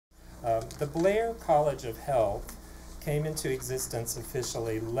The Blair College of Health came into existence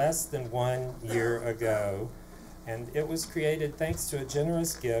officially less than 1 year ago, and it was created thanks to a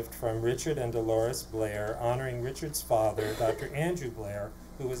generous gift from Richard and Dolores Blair, honoring Richard's father, Dr. Andrew Blair,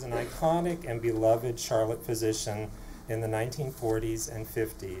 who was an iconic and beloved Charlotte physician in the 1940s and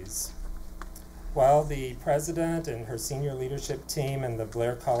 50s. While the president and her senior leadership team and the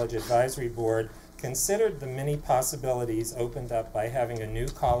Blair College Advisory Board considered the many possibilities opened up by having a new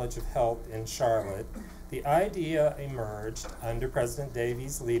College of Health in Charlotte, the idea emerged under President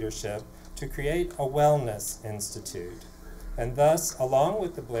Davies' leadership to create a wellness institute. And thus, along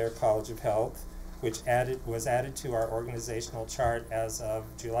with the Blair College of Health, which was added to our organizational chart as of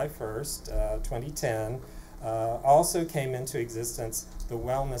July 1st, 2010, also came into existence the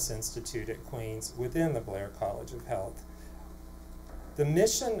Wellness Institute at Queens within the Blair College of Health. The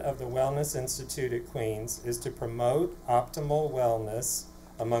mission of the Wellness Institute at Queens is to promote optimal wellness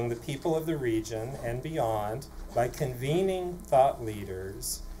among the people of the region and beyond by convening thought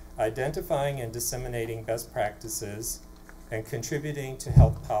leaders, identifying and disseminating best practices, and contributing to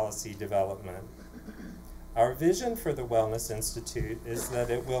health policy development. Our vision for the Wellness Institute is that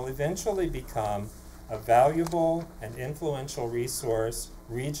it will eventually become a valuable and influential resource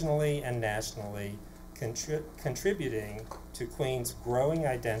regionally and nationally, contributing to Queens' growing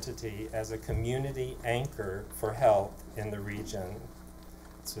identity as a community anchor for health in the region.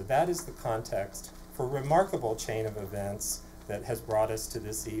 So that is the context for a remarkable chain of events that has brought us to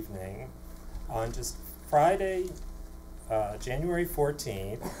this evening. On just Friday, January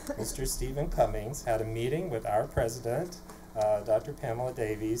 14th, Mr. Stephen Cummings had a meeting with our president, Dr. Pamela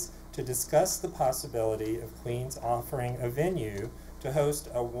Davies, to discuss the possibility of Queens offering a venue to host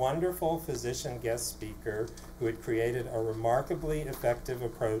a wonderful physician guest speaker who had created a remarkably effective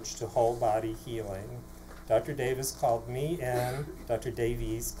approach to whole body healing. Dr. Davies called me in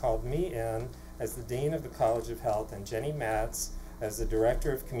as the Dean of the College of Health and Jenny Matz as the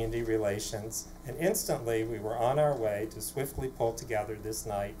Director of Community Relations, and instantly we were on our way to swiftly pull together this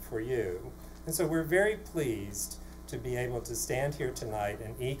night for you. And so we're very pleased to be able to stand here tonight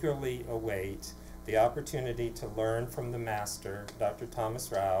and eagerly await the opportunity to learn from the master, Dr.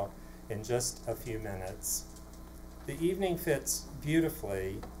 Thomas Rao, in just a few minutes. The evening fits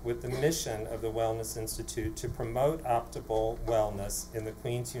beautifully with the mission of the Wellness Institute to promote optimal wellness in the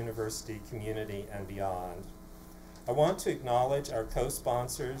Queens University community and beyond. I want to acknowledge our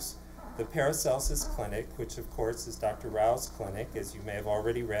co-sponsors, the Paracelsus Clinic, which of course is Dr. Rao's clinic, as you may have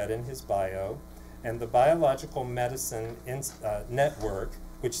already read in his bio, and the Biological Medicine Network,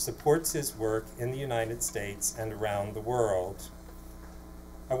 which supports his work in the United States and around the world.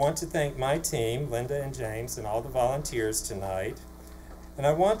 I want to thank my team, Linda and James, and all the volunteers tonight. And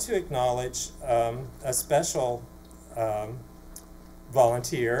I want to acknowledge a special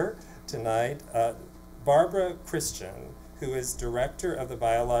volunteer tonight, Barbara Christian, who is director of the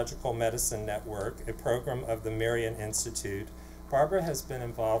Biological Medicine Network, a program of the Marion Institute. Barbara has been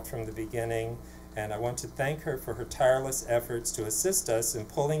involved from the beginning, and I want to thank her for her tireless efforts to assist us in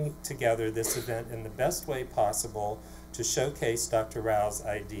pulling together this event in the best way possible to showcase Dr. Rao's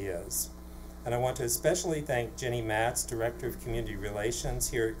ideas. And I want to especially thank Jenny Matz, Director of Community Relations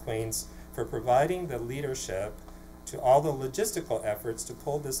here at Queens, for providing the leadership to all the logistical efforts to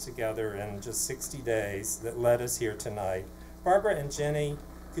pull this together in just 60 days that led us here tonight. Barbara and Jenny,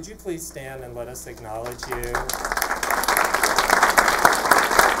 could you please stand and let us acknowledge you?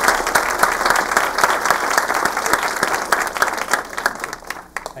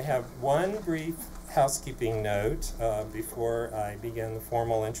 I have one brief housekeeping note before I begin the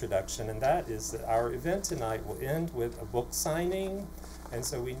formal introduction, and that is that our event tonight will end with a book signing, and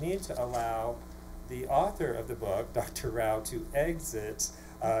so we need to allow the author of the book, Dr. Rao, to exit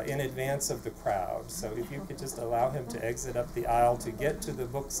in advance of the crowd. So if you could just allow him to exit up the aisle to get to the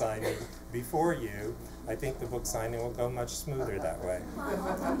book signing before you, I think the book signing will go much smoother that way.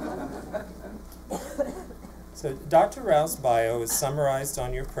 So Dr. Rao's bio is summarized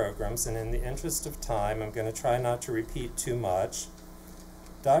on your programs, and in the interest of time, I'm going to try not to repeat too much.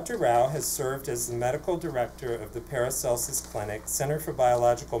 Dr. Rao has served as the medical director of the Paracelsus Clinic, Center for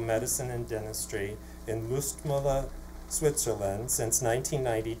Biological Medicine and Dentistry in Lustmuhle, Switzerland, since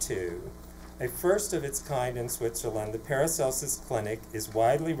 1992. A first of its kind in Switzerland, the Paracelsus Clinic is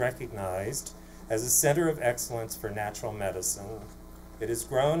widely recognized as a center of excellence for natural medicine. It has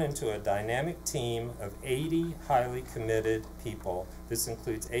grown into a dynamic team of 80 highly committed people. This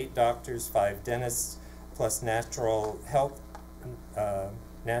includes 8 doctors, 5 dentists, plus natural health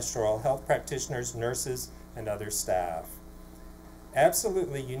practitioners, nurses, and other staff.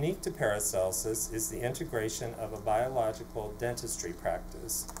 Absolutely unique to Paracelsus is the integration of a biological dentistry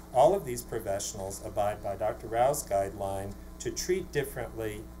practice. All of these professionals abide by Dr. Rao's guideline to treat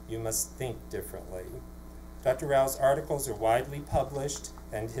differently, you must think differently. Dr. Rao's articles are widely published,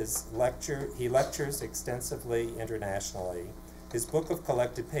 and he lectures extensively internationally. His book of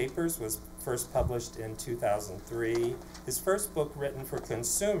collected papers was first published in 2003. His first book written for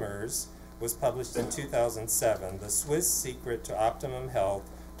consumers was published in 2007, The Swiss Secret to Optimum Health,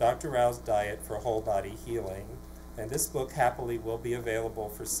 Dr. Rao's Diet for Whole Body Healing. And this book happily will be available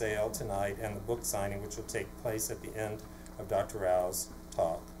for sale tonight, and the book signing, which will take place at the end of Dr. Rao's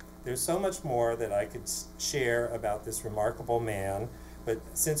talk. There's so much more that I could share about this remarkable man, but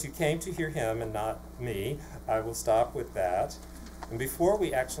since you came to hear him and not me, I will stop with that. And before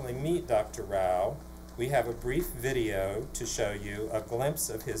we actually meet Dr. Rao, we have a brief video to show you a glimpse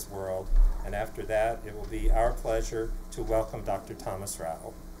of his world, and after that, it will be our pleasure to welcome Dr. Thomas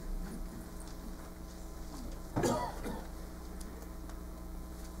Rao.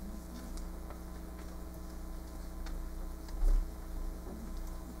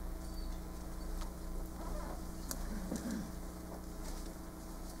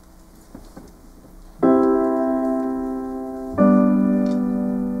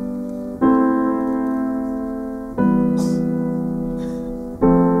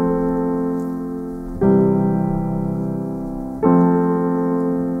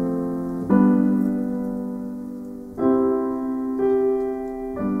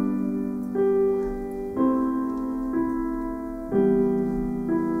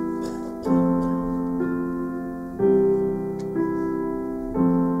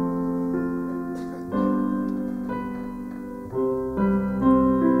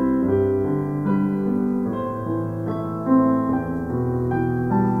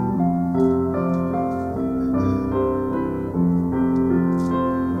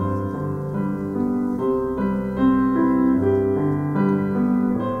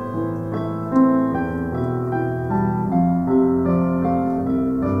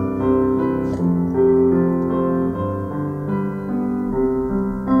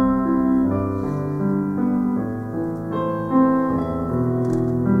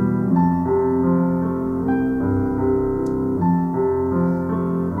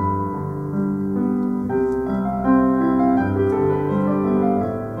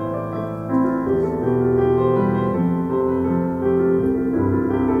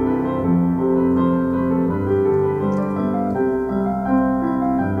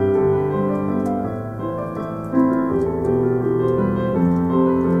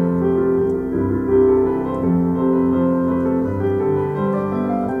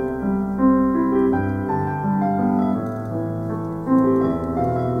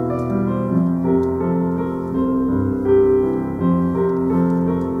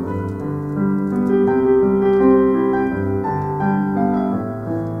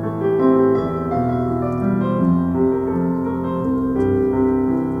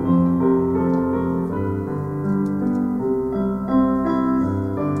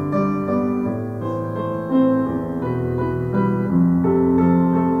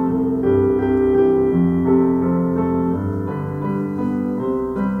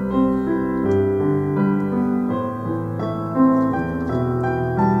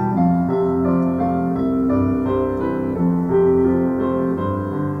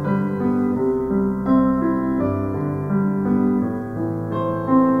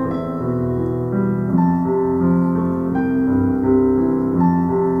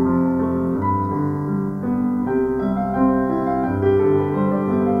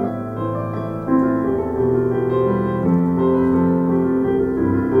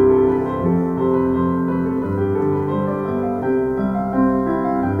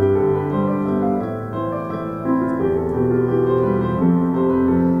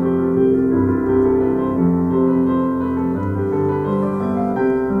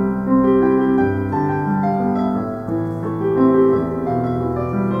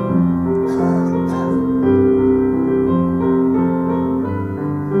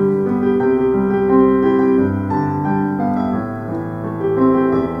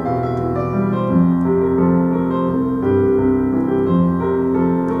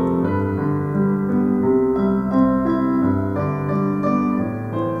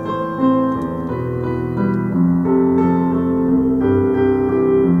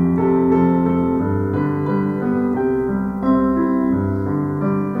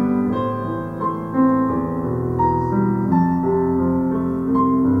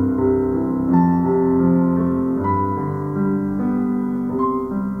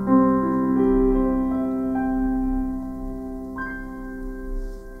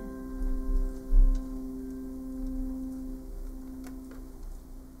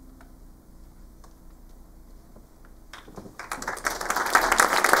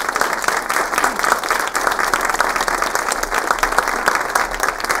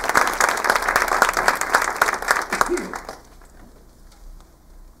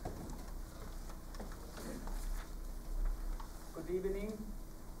 evening.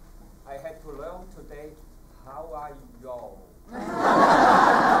 I had to learn today, how are y'all?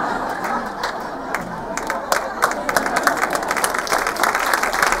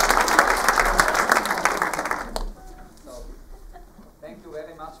 So, thank you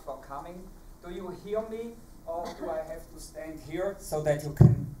very much for coming. Do you hear me, or do I have to stand here so that you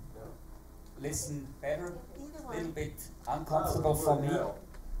can listen better? A little bit uncomfortable for me.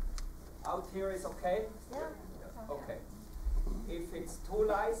 Out here is okay? Yeah. Okay. If it's too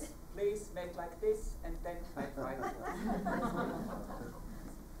loud, please make like this, and then I try to.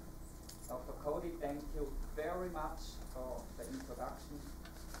 Dr. Cody, thank you very much for the introduction,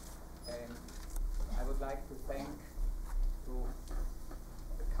 and I would like to thank to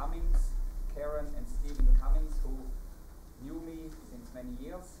the Cummings, Karen and Stephen Cummings, who knew me since many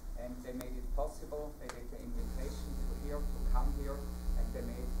years, and they made it possible. They did the invitation to come here, and they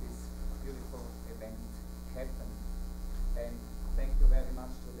made this beautiful event happen. And thank you very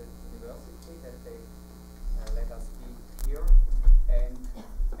much to the university that they let us be here. And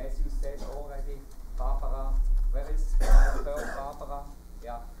as you said already, Barbara, where is her Barbara?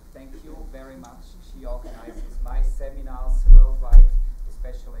 Yeah, thank you very much. She organizes my seminars worldwide,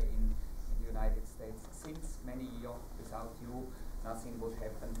 especially in the United States. Since many years, without you, nothing would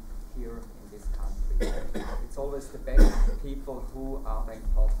happen here in this country. It's always the best people who are the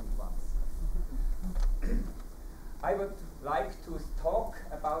important ones. I would like to talk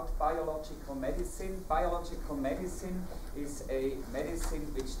about biological medicine. Biological medicine is a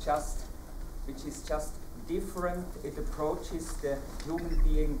medicine which is just different. It approaches the human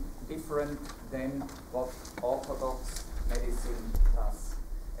being different than what orthodox medicine does.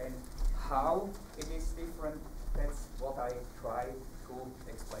 And how it is different, that's what I try to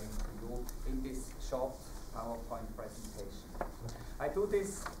explain to you in this short PowerPoint presentation. I do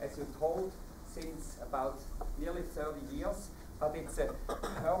this, as you told, since about nearly 30 years, but it's a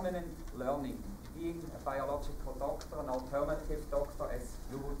permanent learning. Being a biological doctor, an alternative doctor, as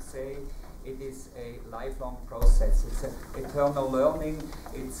you would say, it is a lifelong process. It's an eternal learning.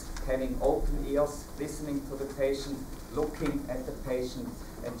 It's having open ears, listening to the patient, looking at the patient,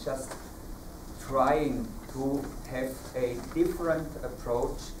 and just trying to have a different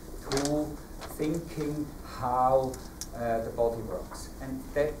approach to thinking how the body works. And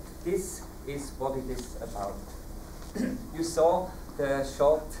that this is what it is about. You saw the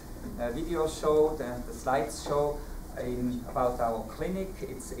short video show, the slides show about our clinic.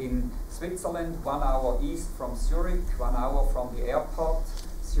 It's in Switzerland, 1 hour east from Zurich, 1 hour from the airport,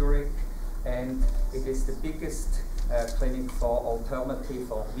 Zurich, and it is the biggest clinic for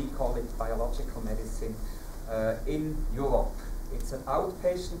alternative, or we call it biological medicine, in Europe. It's an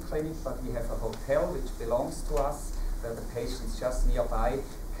outpatient clinic, but we have a hotel which belongs to us, where the patients just nearby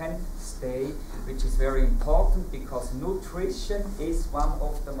can stay, which is very important because nutrition is one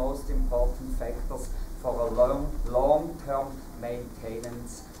of the most important factors for a long-term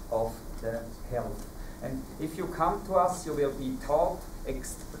maintenance of the health. And if you come to us, you will be taught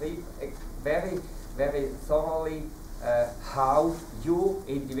very, very thoroughly how you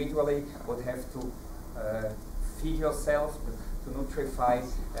individually would have to feed yourself, to nutrify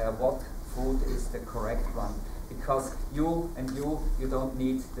what food is the correct one. Because you don't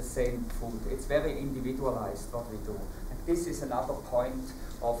need the same food. It's very individualized what we do. And this is another point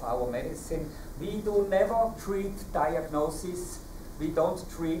of our medicine. We do never treat diagnosis. We don't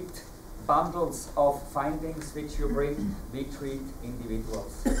treat bundles of findings which you bring. We treat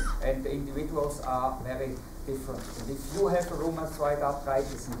individuals. And the individuals are very different. And if you have a rheumatoid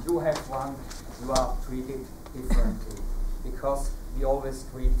arthritis and you have one, you are treated differently. Because we always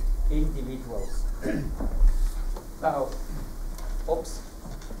treat individuals. Now,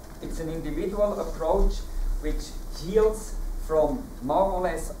 it's an individual approach which heals from more or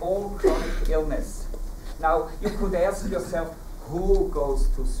less all chronic illness. Now, you could ask yourself, who goes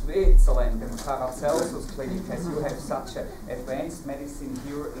to Switzerland and Paracelsus Clinic, as you have such an advanced medicine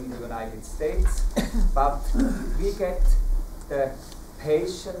here in the United States? But we get the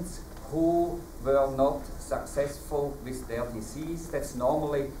patients who were not successful with their disease. That's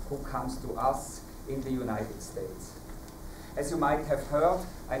normally who comes to us in the United States. As you might have heard,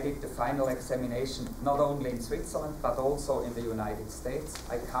 I did the final examination not only in Switzerland but also in the United States.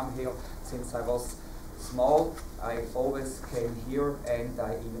 I come here since I was small. I always came here, and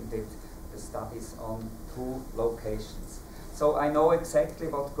I even did the studies on 2 locations. So I know exactly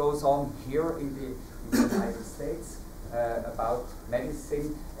what goes on here in the United States about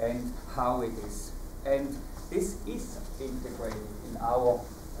medicine and how it is. And this is integrated in our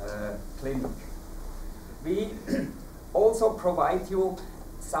clinic. We also provide you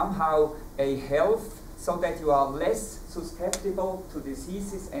somehow a health so that you are less susceptible to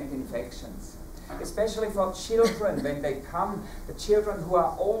diseases and infections. Especially for children, when they come, the children who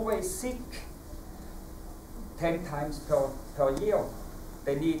are always sick, 10 times per year,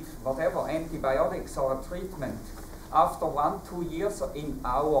 they need whatever, antibiotics or a treatment. After 1-2 years in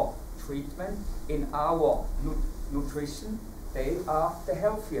our treatment, in our nutrition, they are the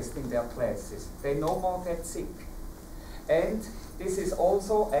healthiest in their classes. They no more get sick. And this is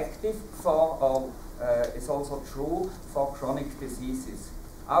also active for, it's also true for chronic diseases.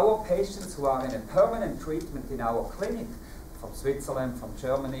 Our patients who are in a permanent treatment in our clinic, from Switzerland, from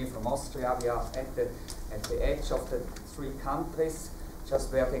Germany, from Austria, we are at the edge of the 3 countries,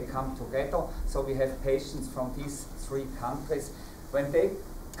 just where they come together. So we have patients from these 3 countries. When they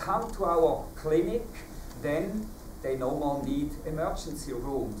come to our clinic, then they no more need emergency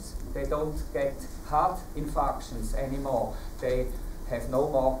rooms. They don't get heart infarctions anymore. They have no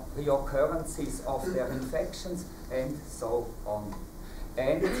more reoccurrences of their infections, and so on.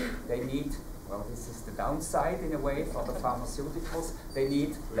 And they need, well, this is the downside in a way for the pharmaceuticals, they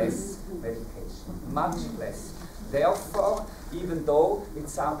need less medication, much less. Therefore, even though it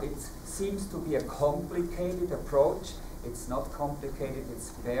seems to be a complicated approach, it's not complicated, it's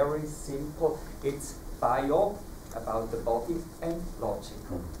very simple. It's bio, about the body, and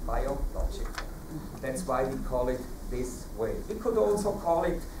logical, biological. That's why we call it this way. We could also call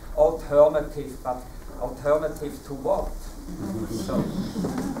it alternative, but alternative to what? So,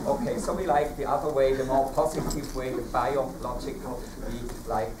 okay, so we like the other way, the more positive way, the biological, we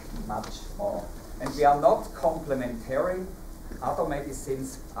like much more. And we are not complementary. Other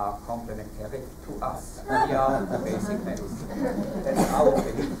medicines are complementary to us. We are the basic medicine. That's our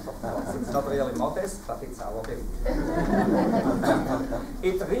belief, of course. It's not really modest, but it's our belief.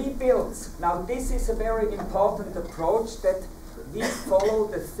 It rebuilds. Now, this is a very important approach, that we follow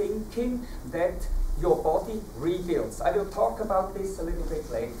the thinking that your body rebuilds. I will talk about this a little bit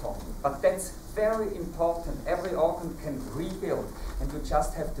later, but that's very important. Every organ can rebuild, and you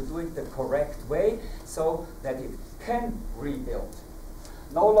just have to do it the correct way so that it can rebuild.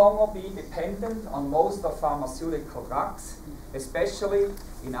 No longer be dependent on most of pharmaceutical drugs, especially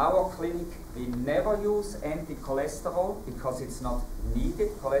in our clinic. We never use anti-cholesterol because it's not needed.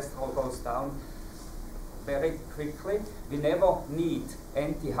 Cholesterol goes down very quickly. We never need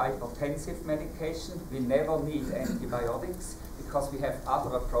antihypertensive medication. We never need antibiotics because we have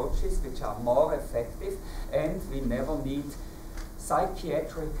other approaches which are more effective, and we never need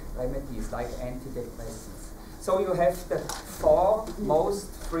psychiatric remedies like antidepressants. So you have the 4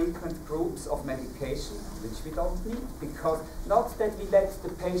 most frequent groups of medication which we don't need, because not that we let the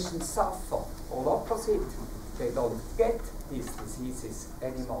patient suffer, all opposite, they don't get these diseases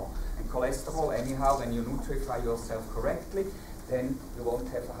anymore. And cholesterol, anyhow, when you nutrify yourself correctly, then you won't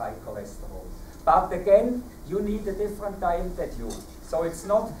have a high cholesterol. But again, you need a different diet than you. So it's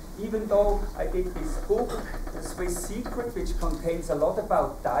not, even though I did this book, The Swiss Secret, which contains a lot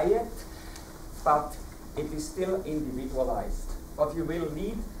about diet, but it is still individualized. What you will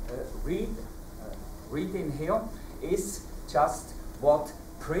need read in here is just what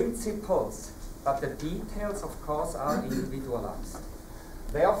principles, but the details, of course, are individualized.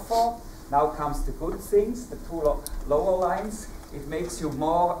 Therefore, now comes the good things, the 2 lower lines. It makes you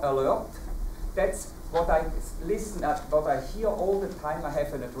more alert. That's what I listen at, what I hear all the time. I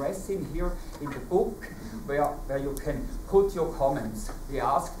have an address in here in the book where you can put your comments. We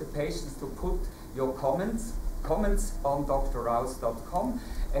ask the patients to put your comments on drrouse.com,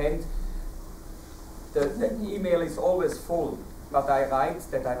 and the email is always full, but I write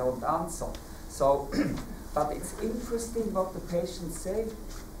that I don't answer. So, but it's interesting what the patients say.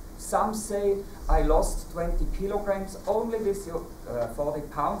 Some say, I lost 20 kilograms only with your 40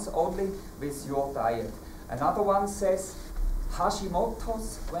 pounds only with your diet. Another one says,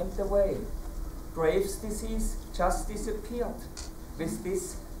 Hashimoto's went away. Graves' disease just disappeared with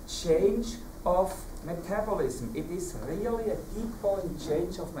this change of metabolism. It is really a deep-going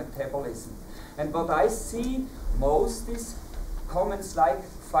change of metabolism. And what I see most is comments like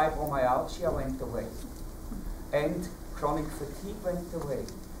fibromyalgia went away and chronic fatigue went away.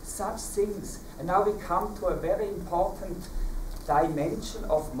 Such things. And now we come to a very important dimension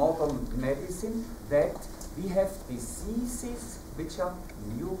of modern medicine, that we have diseases which are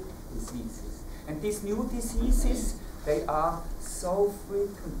new diseases. And these new diseases, they are so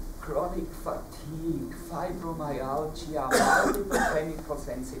frequent: chronic fatigue, fibromyalgia, multiple chemical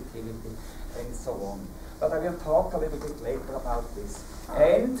sensitivity, and so on. But I will talk a little bit later about this.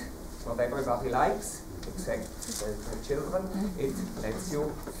 And what everybody likes, except the children, it lets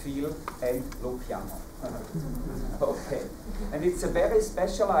you feel and look younger. Okay. And it's a very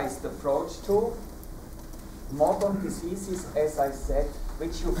specialized approach to modern diseases, as I said,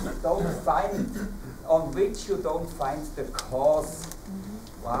 which you don't find, on which you don't find the cause.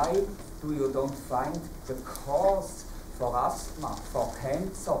 Why do you don't find the cause for asthma, for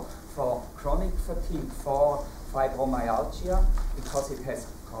cancer, for chronic fatigue, for fibromyalgia? Because it has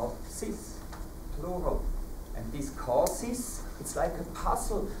causes, plural. And these causes, it's like a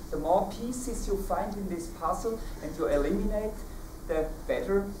puzzle. The more pieces you find in this puzzle and you eliminate, the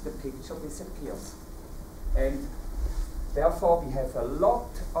better the picture disappears. And therefore we have a lot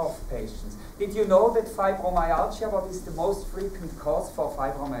of patients. Did you know that fibromyalgia, what is the most frequent cause for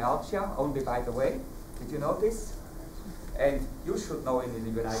fibromyalgia, only by the way? Did you know this? And you should know it in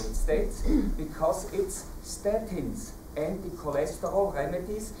the United States, because it's statins, anti-cholesterol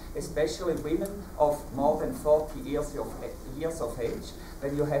remedies, especially women of more than 40 years of age.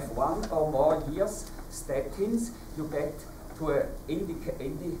 When you have 1 or more years statins, you get to an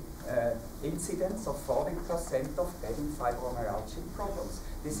incidence of 40% of getting fibromyalgia problems.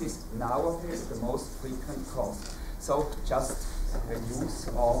 This is nowadays the most frequent cause. So just reduce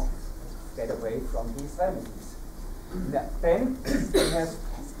or get away from these remedies. Then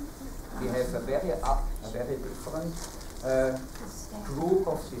we have a very different group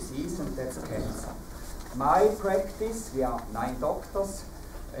of disease, and that's cancer. My practice, we are 9 doctors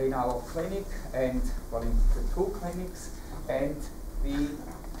in our clinic, and well, in the 2 clinics, and we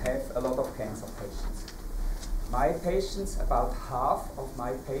have a lot of cancer patients. My patients, about half of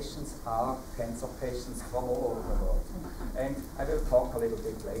my patients are cancer patients from all over the world. And I will talk a little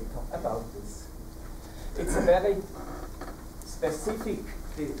bit later about this. It's a very specific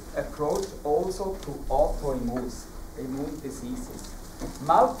approach also to autoimmune diseases.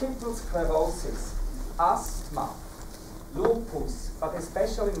 Multiple sclerosis, asthma, lupus, but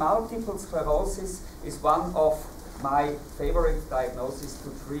especially multiple sclerosis is one of my favorite diagnoses to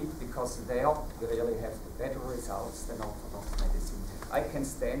treat, because there you really have better results than orthodox medicine. I can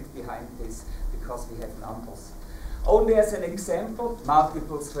stand behind this because we have numbers. Only as an example,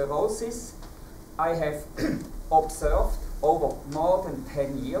 multiple sclerosis, I have observed over more than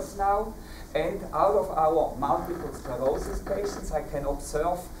 10 years now, and out of our multiple sclerosis patients, I can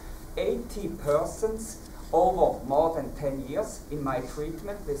observe 80 persons over more than 10 years in my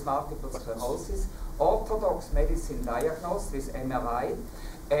treatment with multiple sclerosis, orthodox medicine diagnosed with MRI,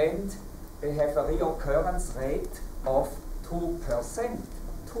 and they have a reoccurrence rate of 2%.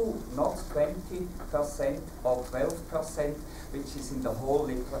 2, not 20% or 12%, which is in the whole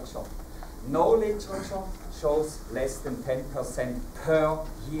literature. No literature shows less than 10% per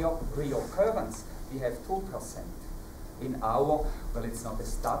year reoccurrence. We have 2%. In our, well, it's not a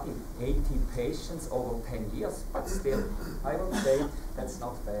study, 80 patients over 10 years, but still, I would say that's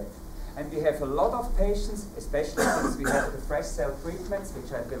not bad. And we have a lot of patients, especially since we have the fresh cell treatments,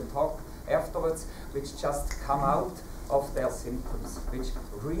 which I will talk afterwards, which just come out of their symptoms, which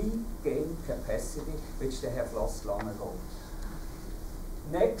regain capacity, which they have lost long ago.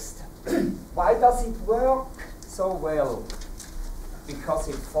 Next, why does it work so well? Because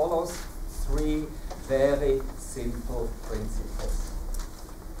it follows 3 very simple principles.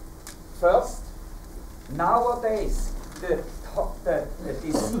 First, nowadays, the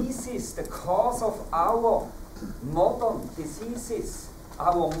diseases, the cause of our modern diseases,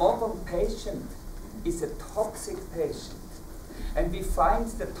 our modern patient is a toxic patient. And we find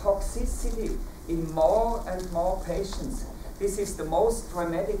the toxicity in more and more patients. This is the most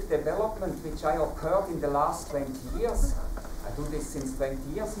dramatic development which I occurred in the last 20 years. I do this since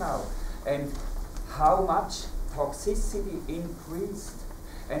 20 years now. And how much toxicity increased.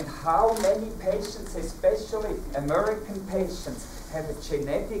 And how many patients, especially American patients, have a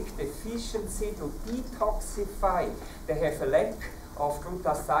genetic deficiency to detoxify. They have a lack of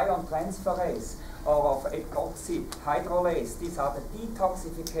glutathione transferase or of epoxyhydrolase. These are the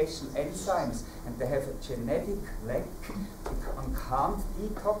detoxification enzymes, and they have a genetic lack. One can't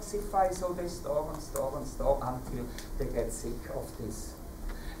detoxify, so they store and store and store until they get sick of this.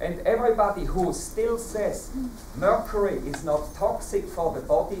 And everybody who still says mercury is not toxic for the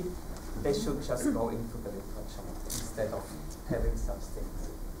body, they should just go into the literature instead of having such things.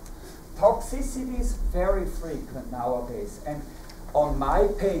 Toxicity is very frequent nowadays, and on my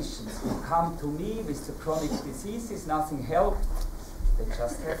patients who come to me with the chronic diseases, nothing helped. They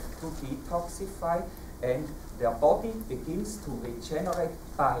just have to detoxify, and their body begins to regenerate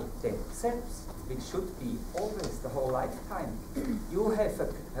by themselves, which should be always the whole lifetime. You have a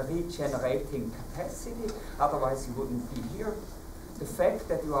regenerating capacity, otherwise you wouldn't be here. The fact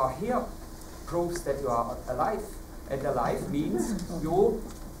that you are here proves that you are alive, and alive means you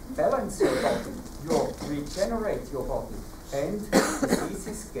balance your body, you regenerate your body, and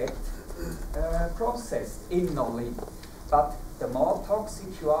diseases get processed innerly. But the more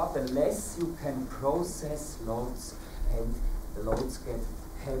toxic you are, the less you can process loads, and the loads get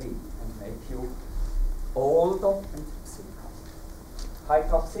heavy and make you older and sicker. High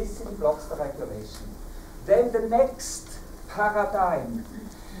toxicity blocks the regulation. Then the next paradigm.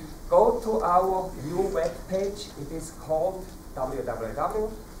 Go to our new web page. It is called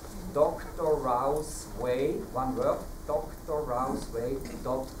www.drrouseway, one word,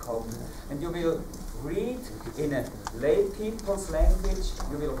 drrouseway.com. And you will read in a lay people's language,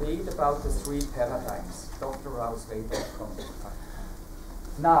 you will read about the 3 paradigms, drrouseway.com.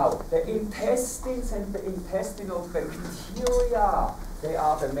 Now, the intestines and the intestinal bacteria, they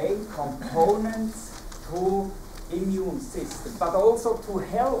are the main components to immune system, but also to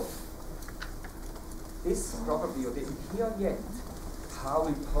health. This probably you didn't hear yet, how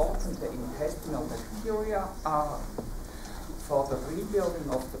important the intestinal bacteria are for the rebuilding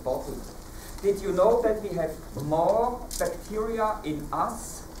of the body. Did you know that we have more bacteria in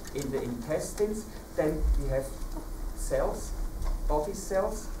us, in the intestines, than we have cells, body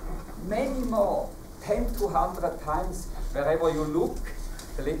cells? Many more, 10 to 100 times. Wherever you look,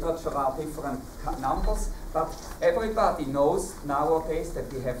 the literature are different numbers, but everybody knows nowadays that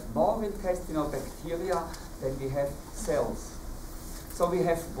we have more intestinal bacteria than we have cells. So we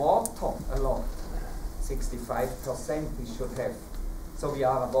have water a lot, 65% we should have. So we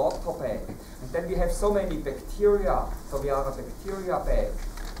are a water bag. And then we have so many bacteria, so we are a bacteria bag,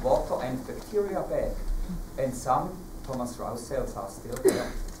 water and bacteria bag. And some Thomas Rouse cells are still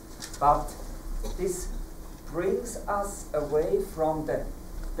there. But this brings us away from the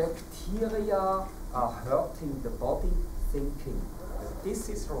bacteria are hurting the body thinking. But this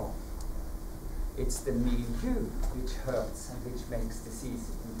is wrong. It's the milieu which hurts and which makes disease.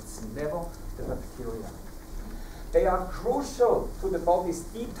 And it's never the bacteria. They are crucial to the body's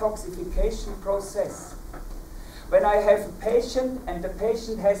detoxification process. When I have a patient and the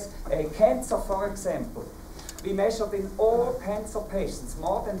patient has a cancer, for example, we measured in all cancer patients,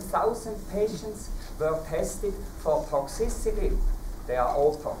 more than 1,000 patients were tested for toxicity. They are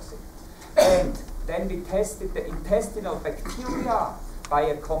all toxic. And then we tested the intestinal bacteria by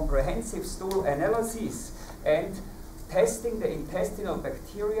a comprehensive stool analysis. And testing the intestinal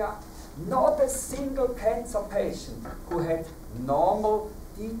bacteria, not a single cancer patient who had normal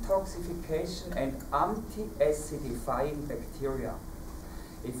detoxification and anti-acidifying bacteria.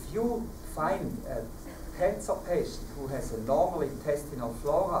 If you find a cancer patient who has a normal intestinal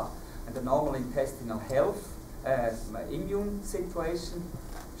flora and a normal intestinal health, immune situation,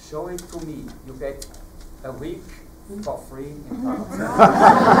 show it to me. You get a week for free in Paracelsus.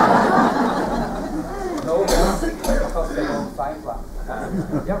 No more, because they don't find one.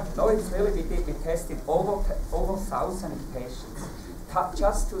 Yeah, no, it's really, we tested over 1,000 patients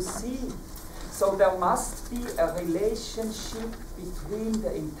just to see. So there must be a relationship between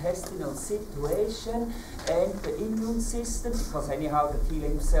the intestinal situation and the immune system, because anyhow the T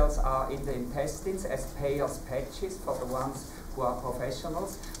lymph cells are in the intestines as Peyer's patches for the ones who are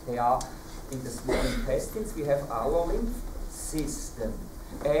professionals. They are in the small intestines. We have our lymph system.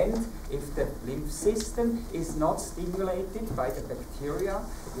 And if the lymph system is not stimulated by the bacteria,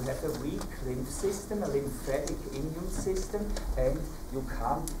 you have a weak lymph system, a lymphatic immune system, and you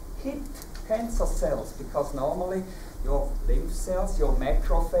can't hit cancer cells, because normally your lymph cells, your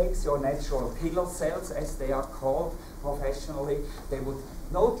macrophages, your natural killer cells, as they are called professionally, they would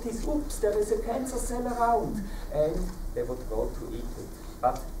notice, oops, there is a cancer cell around, and they would go to eat it.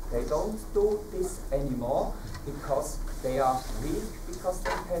 But they don't do this anymore because they are weak, because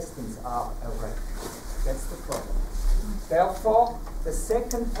the intestines are a wreck. That's the problem. Therefore, the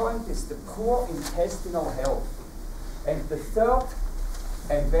second point is the poor intestinal health. And the third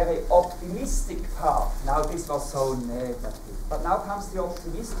and very optimistic part, now this was so negative, but now comes the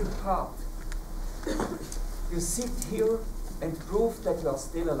optimistic part. You sit here and prove that you are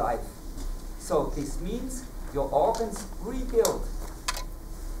still alive. So this means your organs rebuild.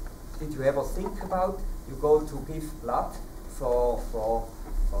 Did you ever think about, you go to give blood for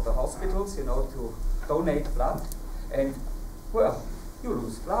the hospitals, you know, to donate blood, and, well, you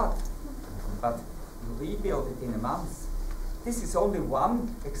lose blood, but you rebuild it in a month. This is only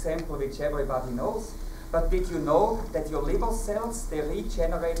one example which everybody knows, but did you know that your liver cells, they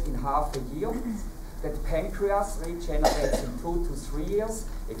regenerate in half a year? That pancreas regenerates in 2 to 3 years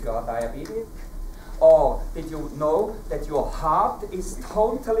if you are diabetic? Or did you know that your heart is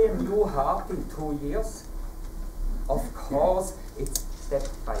totally a new heart in 2 years? Of course, it's step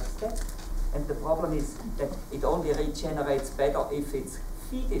by step. And the problem is that it only regenerates better if it's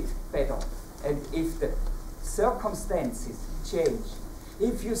feeded better. And if the circumstances change,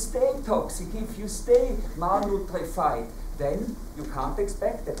 If you stay toxic, if you stay malnutrified, then you can't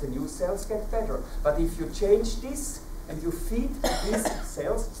expect that the new cells get better. But if you change this and you feed these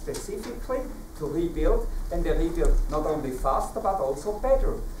cells specifically to rebuild, then they rebuild not only faster but also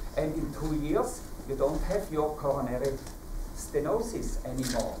better. And in 2 years, you don't have your coronary stenosis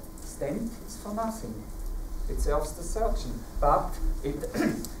anymore. Stent is for nothing. It serves the surgeon, but it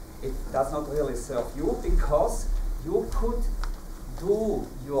does not really serve you, because you could do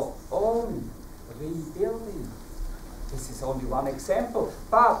your own rebuilding. This is only one example,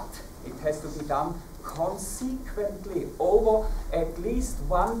 but it has to be done consequently over at least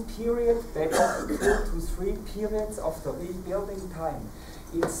one period, that is 2 to 3 periods of the rebuilding time.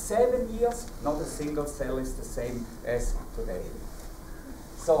 In 7 years, not a single cell is the same as today.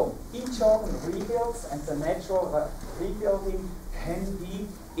 So each organ rebuilds, and the natural rebuilding can be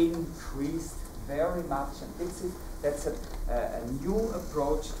increased very much. And that's a new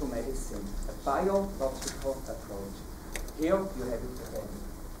approach to medicine, a biological approach. Here you have it again.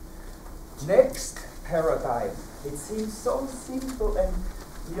 Next paradigm. It seems so simple and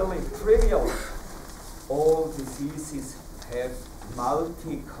nearly trivial. All diseases have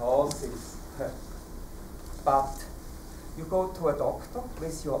multi-causes. But you go to a doctor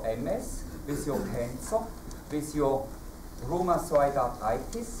with your MS, with your cancer, with your rheumatoid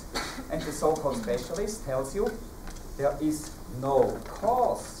arthritis, and the so-called specialist tells you there is no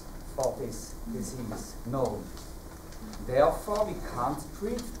cause for this disease. No. Therefore, we can't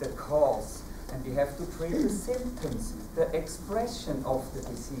treat the cause, and we have to treat the symptoms, the expression of the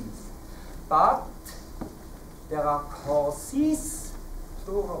disease. But there are causes,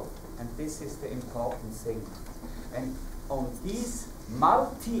 plural, and this is the important thing. And on these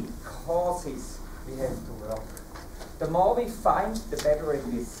multi-causes we have to work. The more we find, the better it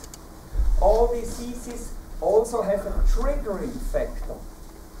is. All diseases also have a triggering factor.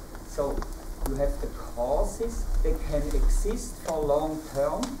 So you have the causes, they can exist for long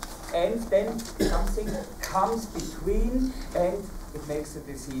term, and then something comes between and it makes the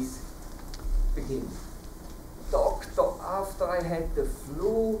disease begin. Doctor, after I had the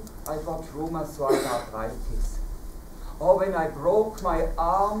flu, I got rheumatoid arthritis. Or when I broke my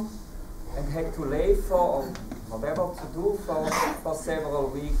arm and had to lay for, or whatever to do for several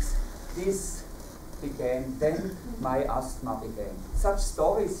weeks, this began, then my asthma began. Such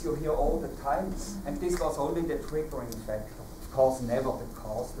stories you hear all the time, and this was only the triggering factor. Of course, never the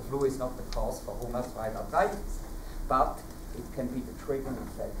cause. The flu is not the cause for rheumatoid arthritis, but it can be the triggering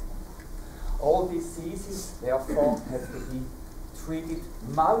factor. All diseases, therefore, have to be treated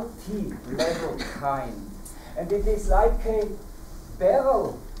multi-level kind. And it is like a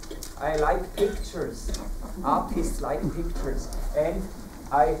barrel. I like pictures. Artists like pictures. And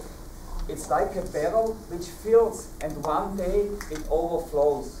it's like a barrel which fills, and one day it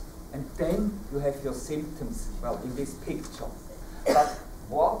overflows. And then you have your symptoms, well, in this picture. But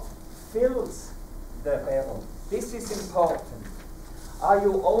what fills the barrel? This is important. Are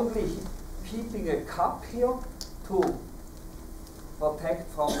you only keeping a cup here to protect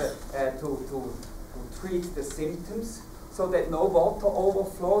from the, to treat the symptoms, so that no water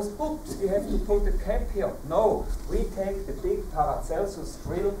overflows? Oops, we have to put a cap here. No, we take the big Paracelsus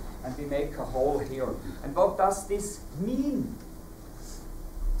drill and we make a hole here. And what does this mean?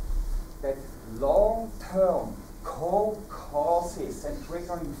 That long-term co-causes and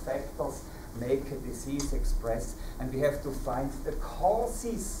triggering factors make a disease express, and we have to find the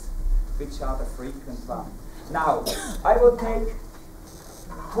causes, which are the frequent ones. Now, I will take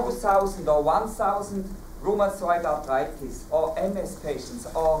 2,000 or 1,000 rheumatoid arthritis, or MS patients,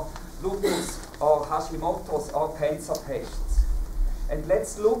 or lupus, or Hashimoto's, or cancer patients. And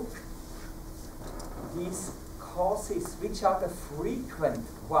let's look these causes, which are the frequent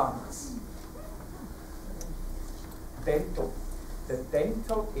ones. Dental. The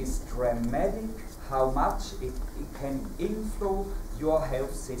dental is dramatic, how much it can influence your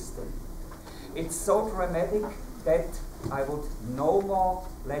health system. It's so dramatic that I would no more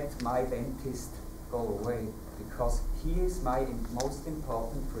let my dentist go away, because he is my most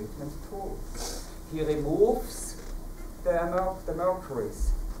important treatment tool. He removes the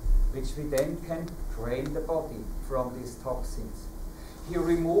mercuries, which we then can drain the body from these toxins. He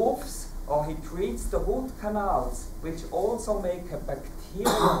removes, or he treats the root canals, which also make a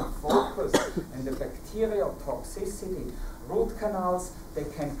bacterial focus and a bacterial toxicity. Root canals, they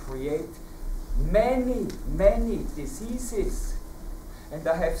can create many, many diseases. And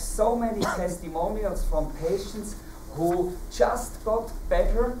I have so many testimonials from patients who just got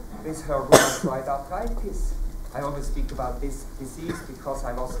better with her rheumatoid arthritis. I always speak about this disease because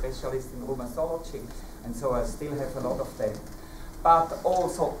I was specialist in rheumatology, and so I still have a lot of them. but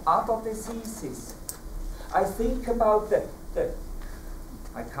also other diseases. I think about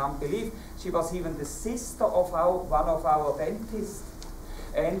I can't believe she was even the sister of one of our dentists,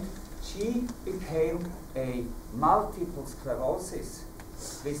 and she became a multiple sclerosis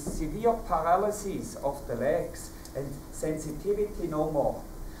with severe paralysis of the legs and sensitivity no more.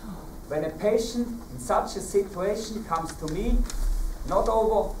 When a patient in such a situation comes to me,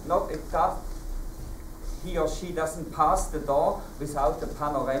 he or she doesn't pass the door without a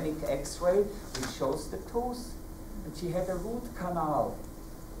panoramic X-ray which shows the tooth. And she had a root canal.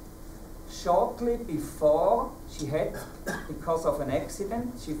 Shortly before she had, because of an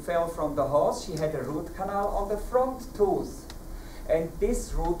accident, she fell from the horse, she had a root canal on the front tooth. And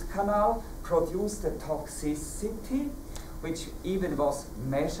this root canal produced a toxicity which even was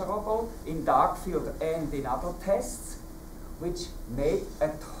measurable in dark field and in other tests, which made a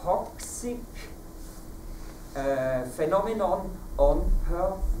toxic phenomenon on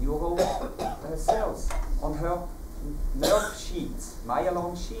her neural cells, on her nerve sheets,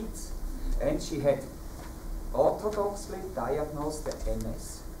 myelin sheets. And she had orthodoxly diagnosed the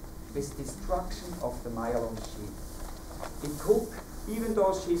MS with destruction of the myelin sheet. It took, even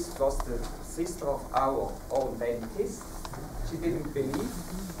though she was the sister of our own dentist, she didn't believe.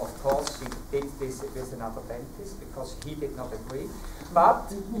 Of course, she did this with another dentist because he did not agree.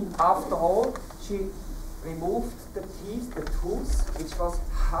 But after all, she removed the teeth, the tooth, which was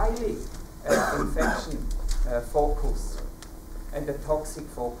highly infection focus and a toxic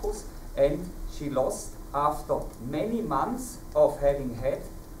focus. And she lost, after many months of having had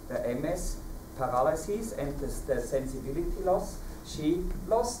the MS paralysis and the sensibility loss, she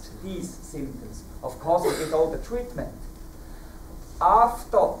lost these symptoms. Of course, we did all the treatment.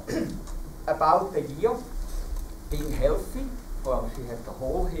 After about a year being healthy, well, she had the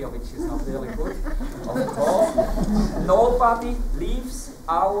hole here, which is not really good, of course. Nobody leaves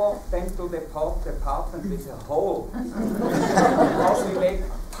our dental department with a hole. Because we make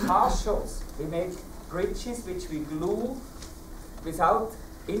partials, we make bridges which we glue without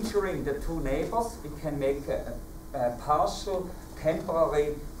injuring the two neighbors. We can make a partial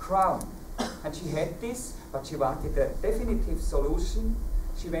temporary crown. And she had this, but she wanted a definitive solution.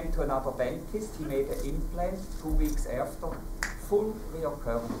 She went to another dentist, he made an implant 2 weeks after, full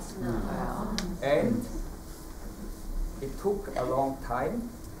reoccurrence. Wow. And it took a long time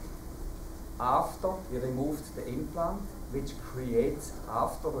after we removed the implant, which creates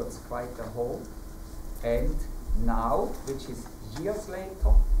afterwards quite a hole, and now, which is years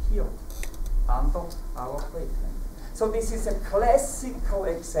later, healed under our treatment. So this is a classical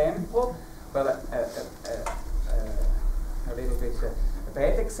example, well, a little bit a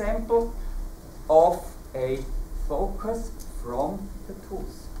bad example of a focus from the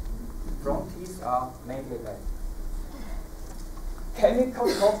tooth. Front teeth are mainly red.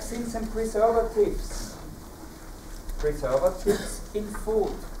 Chemical toxins and preservatives. Preservatives in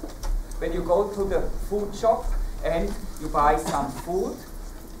food. When you go to the food shop and you buy some food,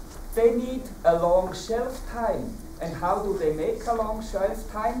 they need a long shelf time. And how do they make a long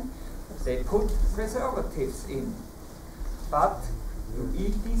shelf time? They put preservatives in. But you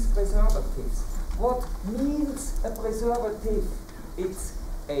eat these preservatives. What means a preservative? It's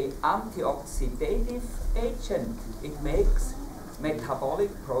an antioxidative agent. It makes metabolic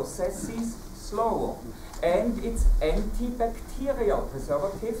processes slower. And it's antibacterial.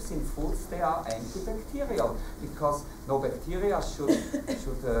 Preservatives in foods, they are antibacterial because no bacteria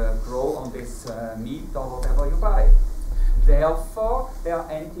should grow on this meat or whatever you buy. Therefore, they are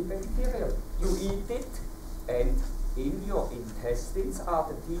antibacterial. You eat it, and in your intestines are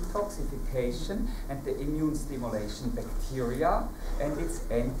the detoxification and the immune stimulation bacteria, and it's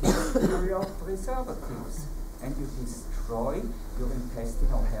antibacterial preservatives. And you destroy your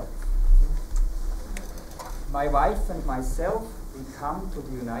intestinal health. My wife and myself, we come to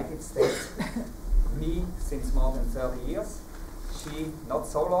the United States, me since more than 30 years, she not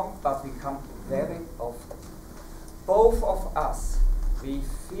so long, but we come very often. Both of us, we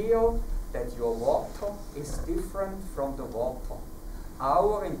feel that your water is different from the water.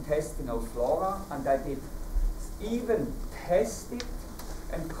 Our intestinal flora, and I did even test it,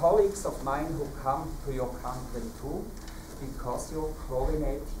 and colleagues of mine who come to your country too, because you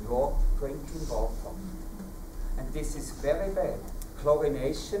chlorinate your drinking water. And this is very bad.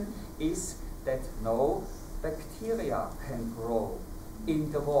 Chlorination is that no bacteria can grow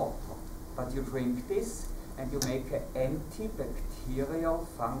in the water. But you drink this and you make an antibacterial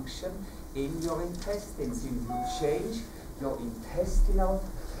function in your intestines. And you change your intestinal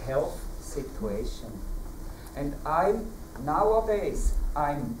health situation. And nowadays,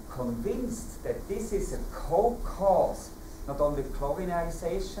 I'm convinced that this is a co-cause not only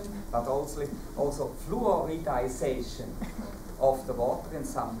chlorinization, but also fluoridization of the water in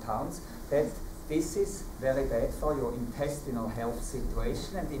some towns, that this is very bad for your intestinal health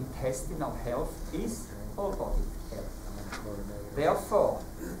situation, and intestinal health is whole body health. Therefore,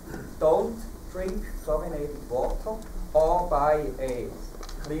 don't drink chlorinated water or buy a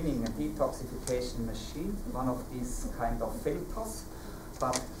cleaning and detoxification machine, one of these kind of filters,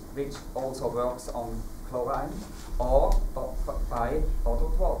 but which also works on chlorine, or buy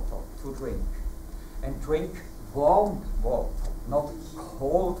bottled water to drink. And drink warm water, not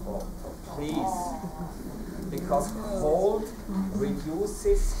cold water, please. Because cold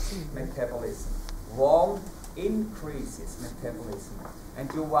reduces metabolism. Warm increases metabolism. And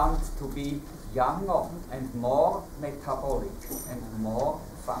you want to be younger and more metabolic and more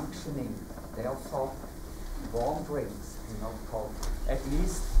functioning. Therefore, warm drinks, not cold. At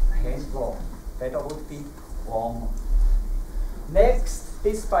least hand warm. Better would be warmer. Next,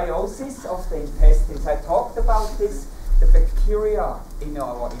 dysbiosis of the intestines. I talked about this, the bacteria in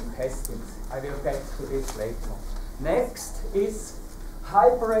our intestines. I will get to this later. Next is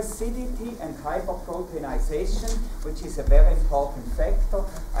hyperacidity and hyperproteinization, which is a very important factor.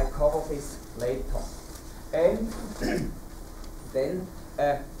 I cover this later. And then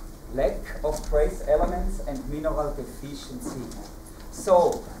lack of trace elements and mineral deficiency.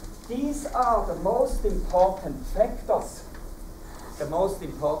 So these are the most important factors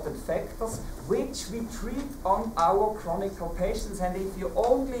which we treat on our chronic patients. And if you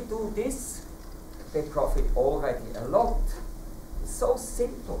only do this, they profit already a lot. It's so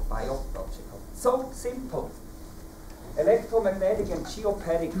simple, biological, so simple. Electromagnetic and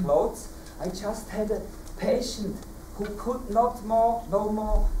geopathic loads. I just had a patient who could no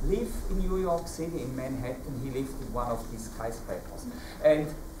more live in New York City, in Manhattan. He lived in one of these skyscrapers.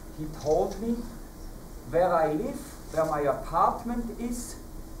 And he told me, where I live, where my apartment is,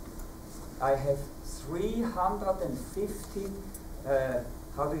 I have 350,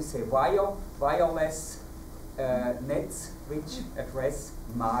 wireless nets which address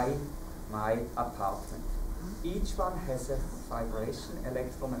my apartment. Each one has a vibration,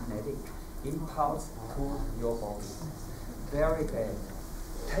 electromagnetic impulse to your body. Very bad.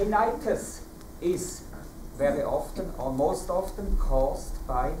 Tinnitus is very often, or most often, caused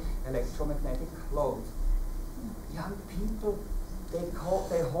by electromagnetic load. Young people, they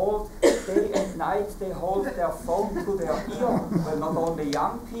hold day and night, they hold their phone to their ear. Well, not only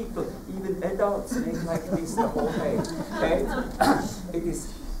young people, even adults make like this the whole day. And it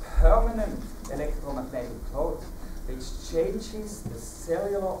is permanent electromagnetic load which changes the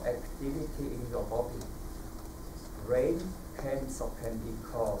cellular activity in your body. Brain cancer can be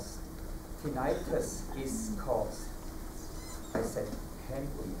caused. Tinnitus is caused. I said can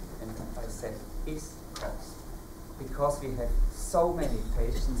be, and I said is caused. Because we have so many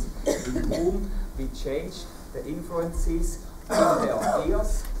patients in whom we change the influences in their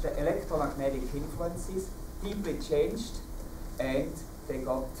ears, the electromagnetic influences deeply changed, and they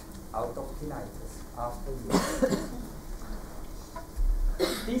got out of tinnitus after years.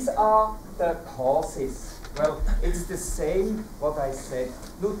 These are the causes. Well, it's the same what I said.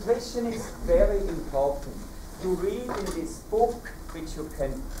 Nutrition is very important. You read in this book, which you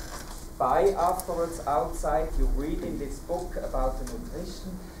can buy afterwards outside, you read in this book about the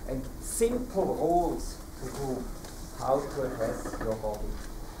nutrition and simple rules to do how to address your body.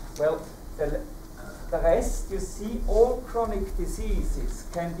 Well, the rest, you see, all chronic diseases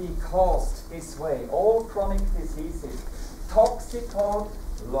can be caused this way. All chronic diseases. Toxic load,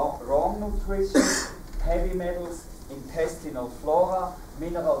 wrong nutrition, heavy metals, intestinal flora,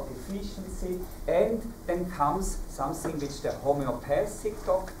 mineral deficiency, and then comes something which the homeopathic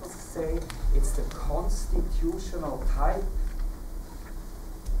doctors say, it's the constitutional type.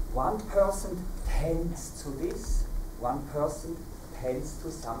 One person tends to this, one person tends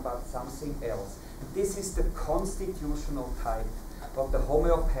to something else. And this is the constitutional type, what the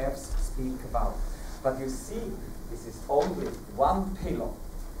homeopaths speak about. But you see, this is only one pillar,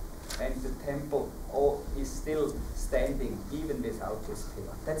 and the temple is still standing even without this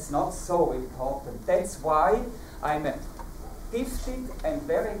pillar. That's not so important. That's why I'm a gifted and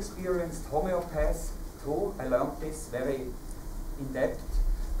very experienced homeopath too. I learned this very in depth.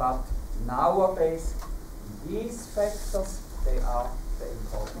 But nowadays, these factors, they are the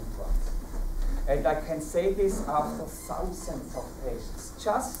important ones. And I can say this after thousands of patients,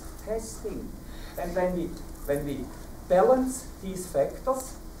 just testing. And when we balance these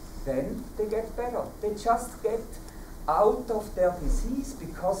factors, then they get better. They just get out of their disease,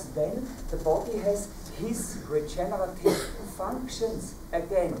 because then the body has his regenerative functions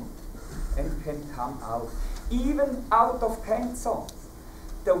again and can come out. even out of cancer.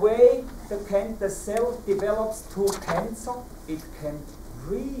 The way the cell develops to cancer, it can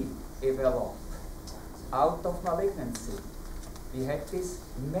re-develop out of malignancy. We had this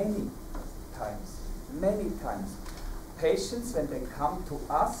many times. Patients, when they come to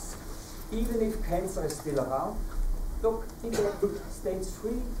us, even if cancer is still around, look, in the stage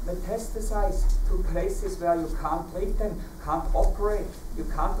 3, metastasized to places where you can't treat them, can't operate, you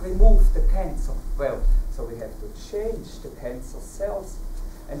can't remove the cancer. Well, so we have to change the cancer cells.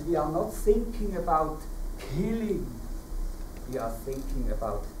 And we are not thinking about killing. We are thinking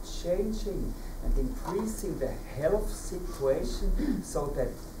about changing and increasing the health situation so that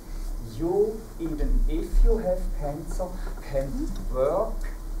you, even if you have cancer, can work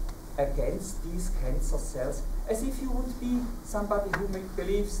against these cancer cells as if you would be somebody who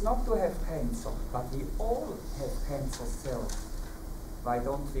believes not to have cancer. But we all have cancer cells. Why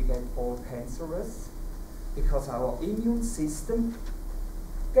don't we get all cancerous? Because our immune system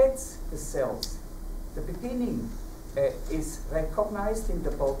gets the cells. The beginning is recognized in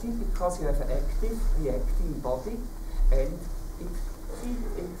the body because you have an active reacting body, and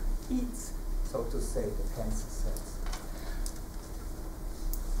it eats, so to say, the cancer cells.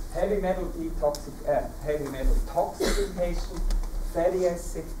 Heavy metal toxification, fatty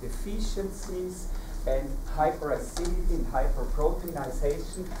acid deficiencies, and hyperacidity and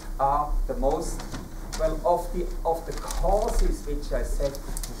hyperproteinization are the most, well, of the causes which I said,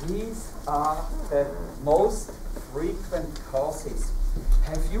 these are the most frequent causes.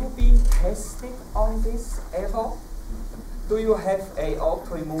 Have you been tested on this ever? Do you have an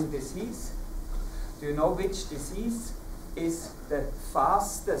autoimmune disease? Do you know which disease is the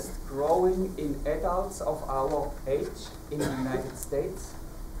fastest growing in adults of our age in the United States?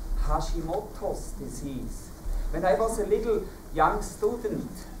 Hashimoto's disease. When I was a little young student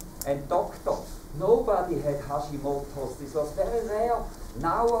and doctor, nobody had Hashimoto's. This was very rare.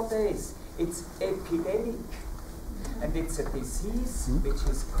 Nowadays, it's epidemic. And it's a disease which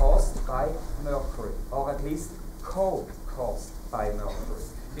is caused by mercury, or at least co-caused by mercury.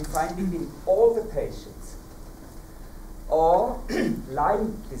 We find it in all the patients. Or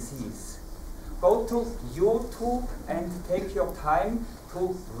Lyme disease. Go to YouTube and take your time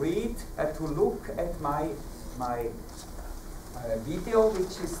to read, to look at my video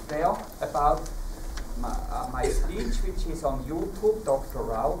which is there about my speech, which is on YouTube, Dr.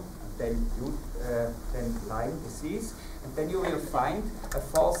 Rao, then Lyme disease, and then you will find a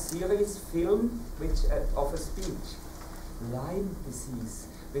 4-series film of a speech. Lyme disease,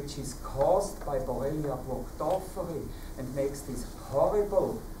 which is caused by Borrelia burgdorferi and makes these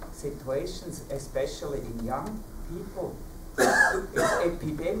horrible situations, especially in young people. It's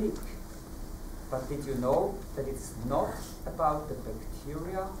epidemic. But did you know that it's not about the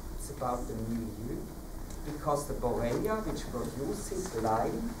bacteria, it's about the milieu? Because the Borrelia, which produces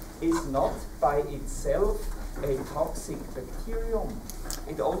Lyme, is not by itself a toxic bacterium.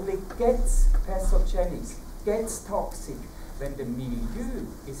 It only gets pathogenic, gets toxic, when the milieu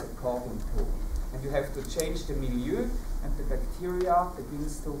is according to. And you have to change the milieu, and the bacteria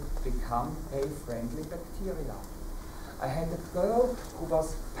begins to become a friendly bacteria. I had a girl who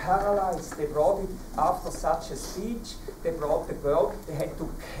was paralyzed. They brought it after such a speech. They brought the girl. They had to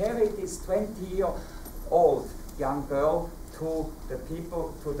carry this 20-year-old young girl to the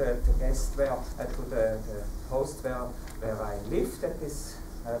people, to the guest where, to the host where I lived at this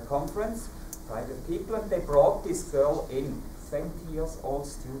conference, private people, and they brought this girl in, 20 years old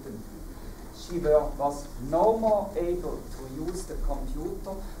student. She was no more able to use the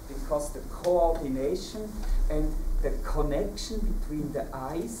computer because the coordination and the connection between the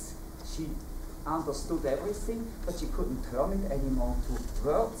eyes, she understood everything, but she couldn't turn it anymore to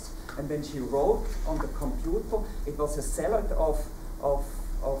words. And when she wrote on the computer, it was a salad of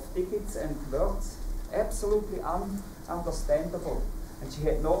digits and words, absolutely ununderstandable. And she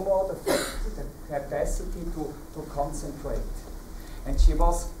had no more the capacity to concentrate. And she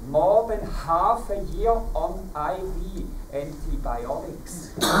was more than half a year on IV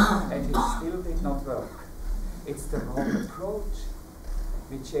antibiotics, and it still did not work. It's the wrong approach.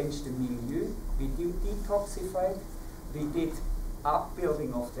 We changed the milieu, we did detoxify, we did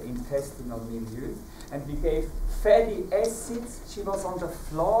upbuilding of the intestinal milieu, and we gave fatty acids. She was on the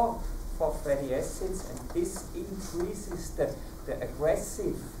floor for fatty acids, and this increases the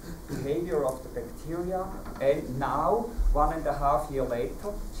aggressive behavior of the bacteria. And now, 1.5 years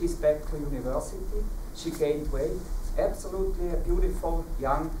later, she's back to university. She gained weight. Absolutely a beautiful,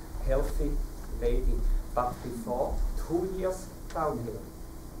 young, healthy lady. But before, 2 years downhill.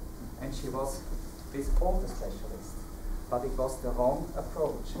 And she was with all the specialists. But it was the wrong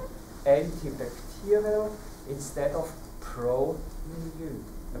approach. Antibacterial instead of pro-milieu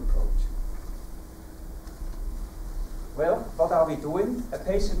approach. Well, what are we doing? A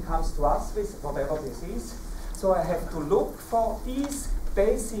patient comes to us with whatever this is, so I have to look for these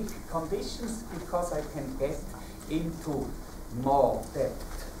basic conditions because I can get into more depth.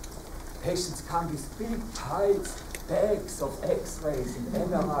 Patients come with big piles, bags of x-rays and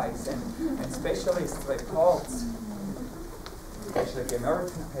MRIs and specialist reports, especially the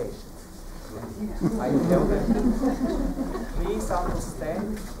American patients. I tell them, please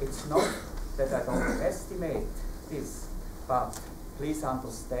understand, it's not that I don't estimate this, but please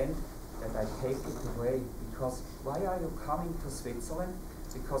understand that I take it away, because why are you coming to Switzerland?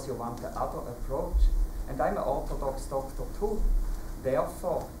 Because you want the other approach. And I'm an Orthodox doctor too.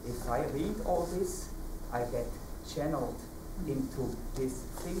 Therefore, if I read all this, I get channeled into this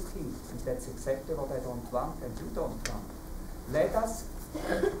thinking, and that's exactly what I don't want and you don't want. Let us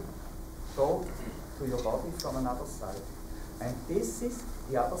go to your body from another side. And this is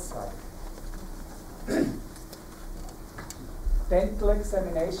the other side. Dental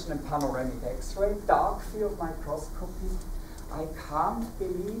examination and panoramic X-ray, dark field microscopy. I can't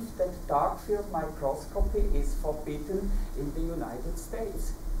believe that dark field microscopy is forbidden in the United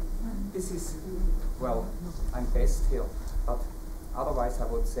States. This is, well, I'm best here, but otherwise I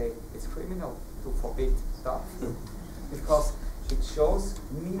would say it's criminal to forbid dark field, because it shows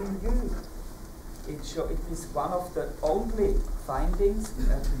milieu. It is one of the only findings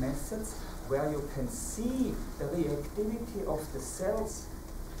and methods where you can see the reactivity of the cells.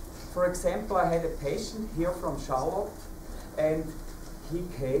 For example, I had a patient here from Charlotte, and he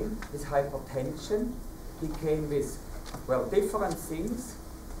came with hypertension. He came with, well, different things,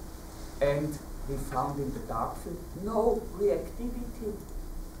 and we found in the dark field no reactivity,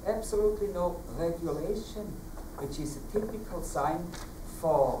 absolutely no regulation, which is a typical sign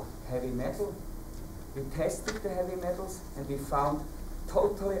for heavy metal. We tested the heavy metals and we found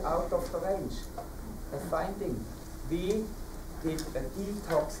totally out of the range. A finding. We did a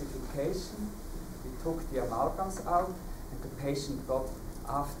detoxification. We took the amalgams out, and the patient got,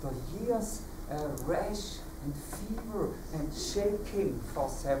 after years, a rash and fever and shaking for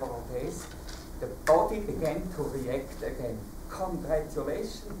several days. The body began to react again.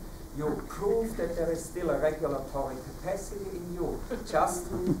 Congratulations. You prove that there is still a regulatory capacity in you. Just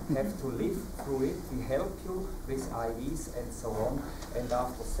have to live through it. We help you with IVs and so on. And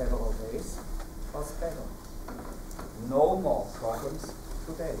after several days, it was better. No more problems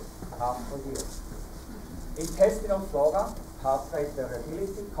today, after years. Intestinal flora, heart rate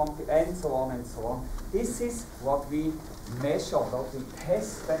variability, and so on and so on. This is what we measure, what we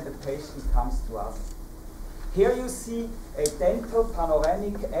test when the patient comes to us. Here you see a dental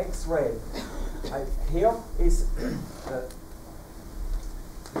panoramic X-ray. Here is,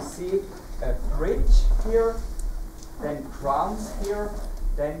 you see a bridge here, then crowns here,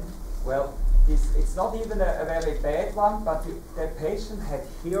 then, well, it's not even a very bad one, but the patient had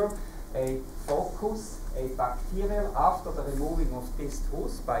here a focus, a bacterial, after the removing of this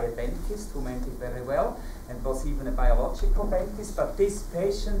tooth by a dentist who meant it very well, and was even a biological dentist, but this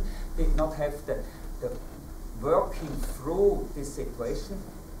patient did not have the working through this situation,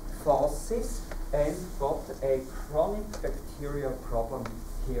 forces, and got a chronic bacterial problem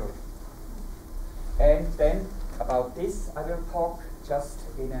here. And then about this I will talk just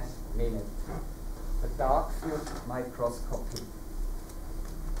in a minute. The dark field microscopy.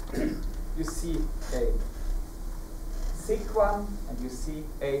 You see a sick one and you see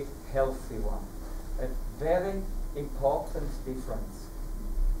a healthy one. A very important difference.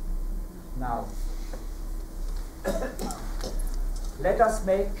 Now, let us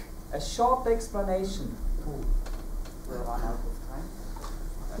make a short explanation. We'll run out of time.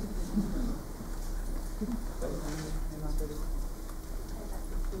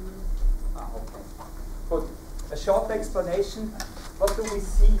 Okay. Good. A short explanation. What do we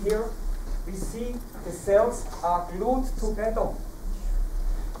see here? We see the cells are glued together.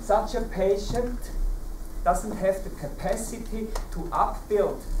 Such a patient doesn't have the capacity to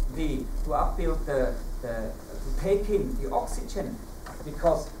upbuild to take in the oxygen,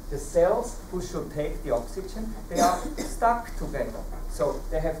 because the cells who should take the oxygen, they are stuck together. So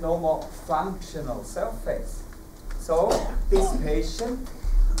they have no more functional surface. So this patient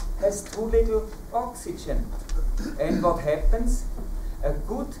has too little oxygen. And what happens? A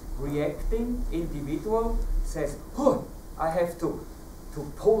good reacting individual says, oh, I have to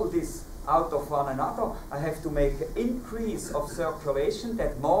pull this out of one another. I have to make an increase of circulation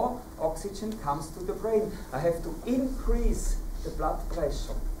that more oxygen comes to the brain. I have to increase the blood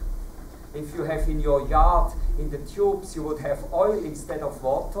pressure. if you have in your yard, in the tubes, you would have oil instead of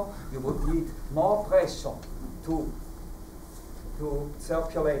water, you would need more pressure to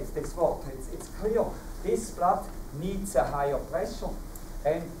circulate this water. It's clear. This blood needs a higher pressure.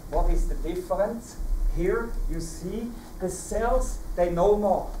 And what is the difference? Here you see the cells, they no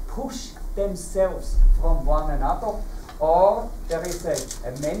more push themselves from one another, or there is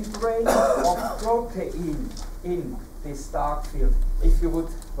a membrane of protein in this dark field. If you would,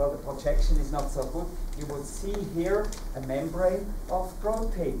 well, the projection is not so good, you would see here a membrane of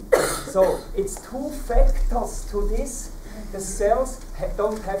protein. So it's two factors to this. The cells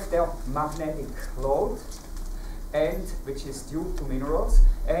don't have their magnetic load, and which is due to minerals,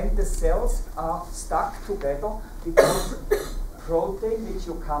 and the cells are stuck together because protein, which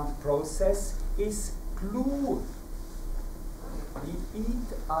you can't process, is glue. We eat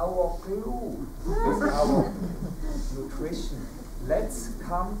our glue with our nutrition. Let's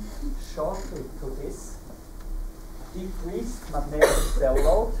come shortly to this. Decreased magnetic cell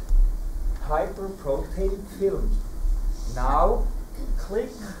load, hyperprotein film. Now,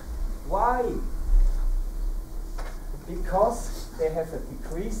 click. Why? Because they have a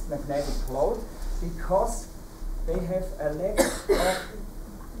decreased magnetic load, because they have a lack of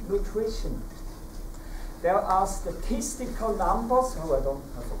nutrition. There are statistical numbers, I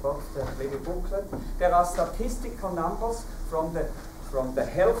forgot the little booklet. There are statistical numbers from the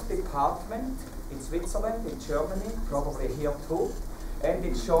health department in Switzerland, in Germany, probably here too, and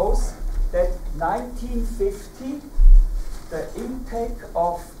it shows that 1950, the intake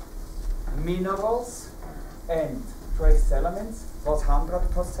of minerals and trace elements was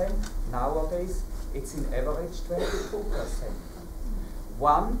 100%. Nowadays, it's in average 22%.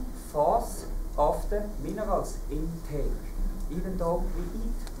 1/4 of the minerals intake, even though we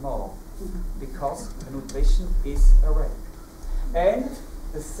eat more, because the nutrition is a wreck. And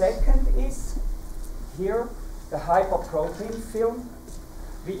the second is here the hyperprotein film.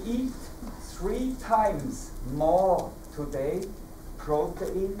 We eat 3 times more today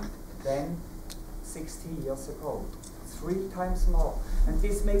protein than 60 years ago. 3 times more. And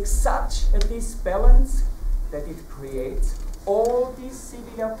this makes such a disbalance that it creates all these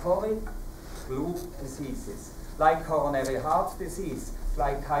civiliatory glue diseases, like coronary heart disease,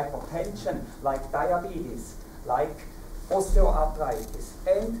 like hypertension, like diabetes, like osteoarthritis,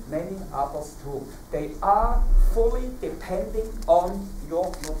 and many others too. They are fully depending on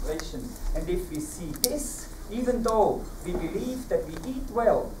your nutrition. And if we see this, even though we believe that we eat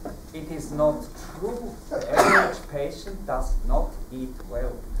well, it is not true. The average patient does not eat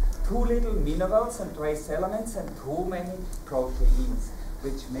well. Too little minerals and trace elements and too many proteins,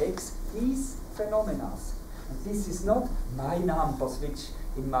 which makes these phenomena. And this is not my numbers, which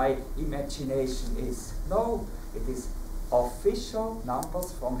in my imagination is. No, it is official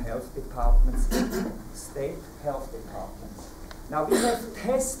numbers from health departments, state health departments. Now we have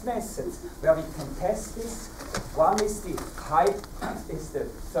test methods where we can test this. One is the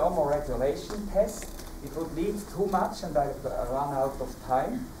thermoregulation test. It would need too much and I run out of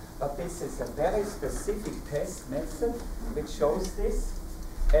time. But this is a very specific test method which shows this.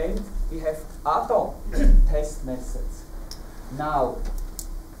 And we have other test methods. Now,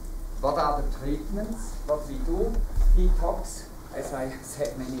 what are the treatments? What we do? Detox, as I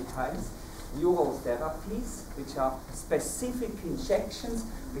said many times. Neurotherapies, which are specific injections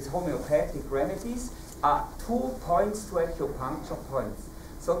with homeopathic remedies, are 2 points to acupuncture points.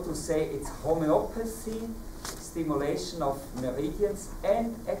 So to say, it's homeopathy, stimulation of meridians,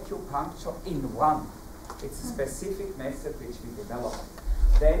 and acupuncture in one. It's a specific method which we developed.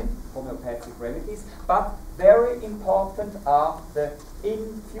 Then homeopathic remedies, but very important are the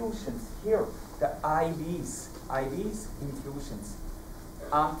infusions. Here, the IVs, infusions.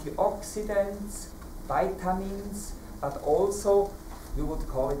 Antioxidants, vitamins, but also you would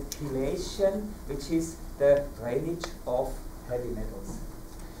call it chelation, which is the drainage of heavy metals.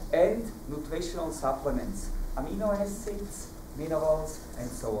 And nutritional supplements, amino acids, minerals, and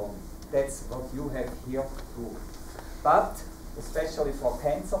so on. That's what you have here too. But especially for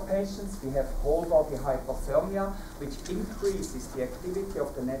cancer patients, we have whole body hypothermia, which increases the activity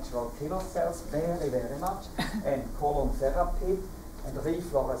of the natural killer cells very, very much, and colon therapy, and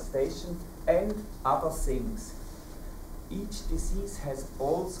reforestation, and other things. Each disease has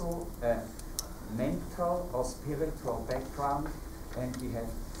also a mental or spiritual background, and we have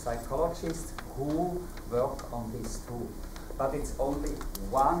psychologists who work on this too. But it's only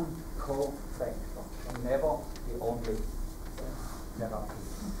one co-factor, and never the only therapy.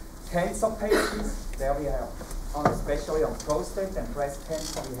 Cancer patients, there we have, especially on prostate and breast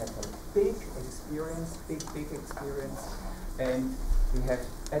cancer, we have a big experience. And we have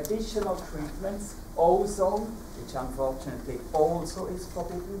additional treatments, ozone, which unfortunately also is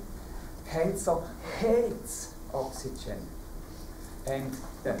forbidden. Cancer hates oxygen. And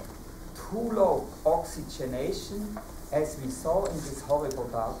the too low oxygenation, as we saw in this horrible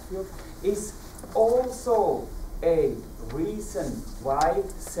dark field, is also a reason why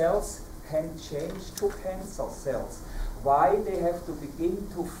cells can change to cancer cells, why they have to begin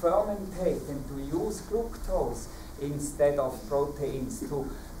to fermentate and to use fructose instead of proteins to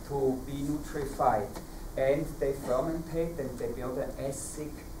be nutrified. And they fermentate and they build an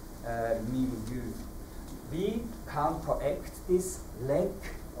acid milieu. We counteract this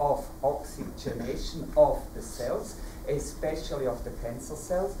lack of oxygenation of the cells, especially of the cancer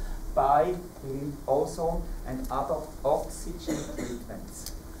cells, by giving ozone and other oxygen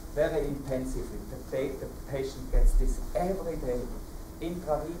treatments. Very intensively. The patient gets this every day.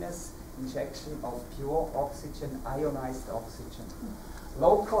 Intravenous injection of pure oxygen, ionized oxygen.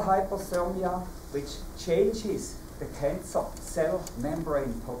 Local hypothermia, which changes the cancer cell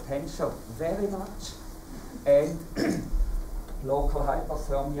membrane potential very much, and local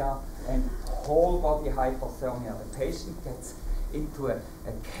hypothermia and whole body hypothermia. The patient gets into a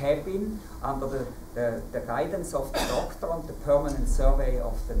cabin under the guidance of the doctor and the permanent survey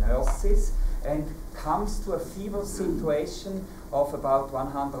of the nurses, and comes to a fever situation of about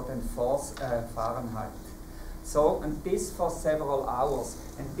 104 Fahrenheit. So, and this for several hours.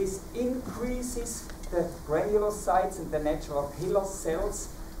 And this increases the granulocytes and the natural killer cells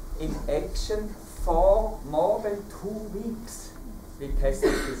in action for more than 2 weeks. We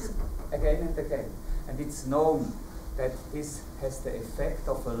tested this again and again. And it's known that this has the effect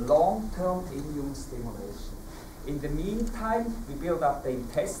of a long-term immune stimulation. In the meantime, we build up the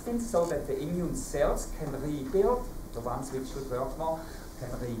intestines so that the immune cells can rebuild, the ones which should work more,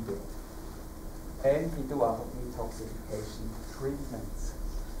 can rebuild. And we do other detoxification treatments.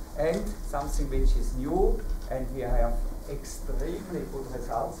 And something which is new, and we have extremely good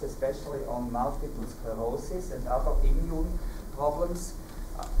results, especially on multiple sclerosis and other immune problems,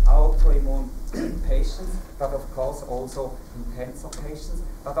 autoimmune patients, but of course also in cancer patients.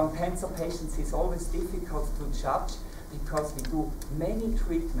 But on cancer patients it's always difficult to judge because we do many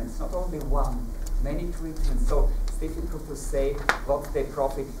treatments, not only one, many treatments. So it's difficult to say what they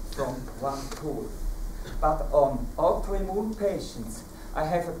profit from one tool. But on autoimmune patients, I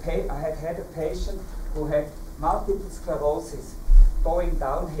had had a patient who had multiple sclerosis going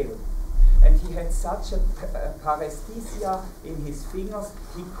downhill. And he had such a paresthesia in his fingers,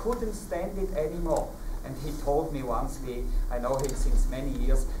 he couldn't stand it anymore. And he told me once, I know him since many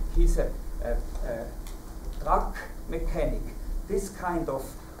years, he's a truck mechanic, this kind of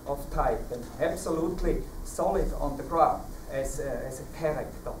type, and absolutely solid on the ground as a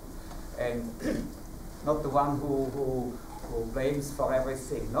character. And not the one who blames for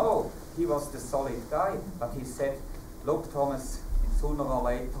everything. No, he was the solid guy, but he said, look, Thomas, sooner or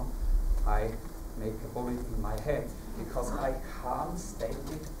later, I make a bullet in my head because I can't stand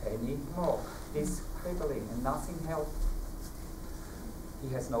it anymore. This crippling and nothing helped.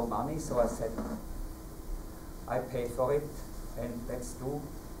 He has no money, so I said, I pay for it and let's do.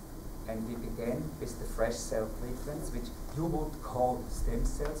 And we began with the fresh cell treatments, which you would call stem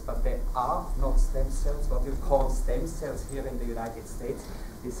cells, but they are not stem cells. What you call stem cells here in the United States,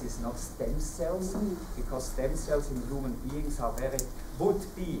 this is not stem cells, because stem cells in human beings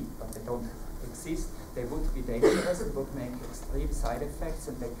would be, but they don't exist, they would be dangerous, they would make extreme side effects,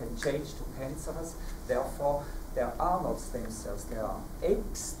 and they can change to cancerous. Therefore, there are not stem cells, there are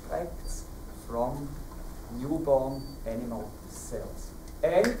extracts from newborn animal cells.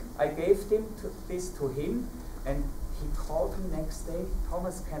 And I gave this to him, and he called me next day,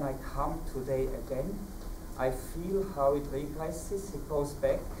 Thomas, can I come today again? I feel how it regresses, it goes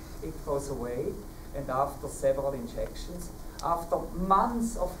back, it goes away, and after several injections, after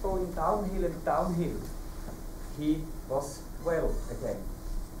months of going downhill and downhill, he was well again.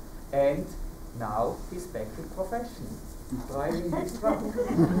 And now he's back in profession, driving his truck.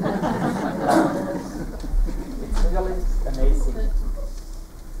 It's really amazing.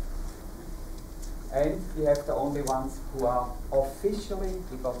 And we have the only ones who are officially,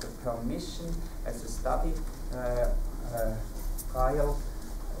 we got the permission as a study trial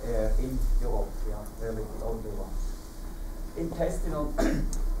in Europe. We are really the only ones. Intestinal,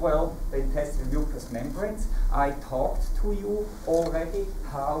 well, the intestinal mucous membranes, I talked to you already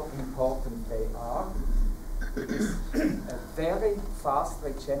how important they are. It is a very fast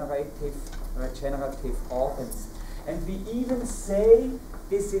regenerative organs. And we even say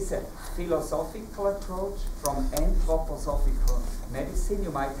this is a philosophical approach from anthroposophical medicine.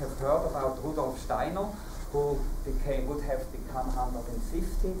 You might have heard about Rudolf Steiner, who would have become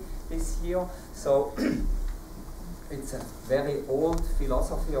 150 this year. So it's a very old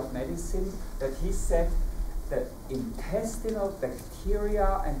philosophy of medicine that he said the intestinal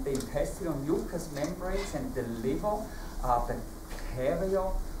bacteria and the intestinal mucous membranes and the liver are the carrier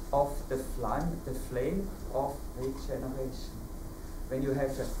of the flame of regeneration. When you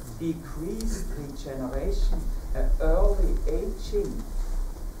have a decreased regeneration, an early aging,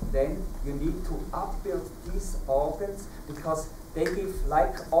 then you need to upbuild these organs because they give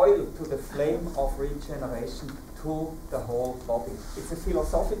like oil to the flame of regeneration to the whole body. It's a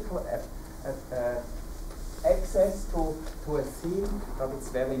philosophical access to a theme, but it's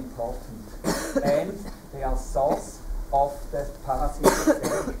very important. And they are source of the Paracelsus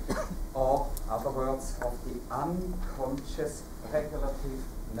Clinic, or other words, of the unconscious regulative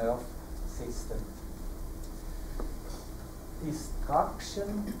nerve system.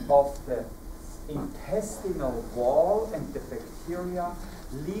 Destruction of the intestinal wall and the bacteria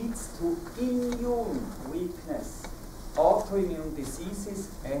leads to immune weakness, autoimmune diseases,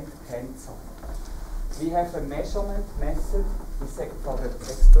 and cancer. We have a measurement method for the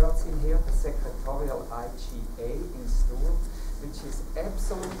experts in here, the secretorial IgA in stool, which is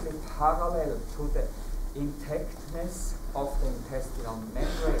absolutely parallel to the intactness of the intestinal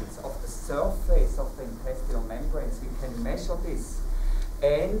membranes, of the surface of the intestinal membranes. We can measure this.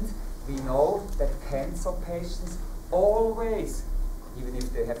 And we know that cancer patients always, even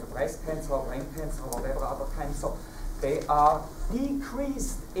if they have a breast cancer or brain cancer or whatever other cancer, they are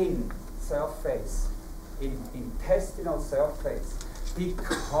decreased in surface, in intestinal surface,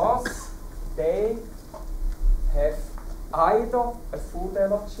 because they have either a food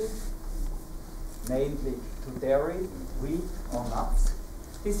allergy, namely to dairy, wheat, or nuts.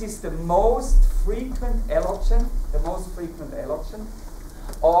 This is the most frequent allergen,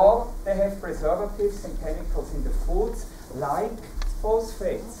 or they have preservatives and chemicals in the foods, like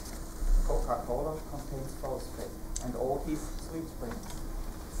phosphates. Coca-Cola contains phosphate, and all these sweet drinks.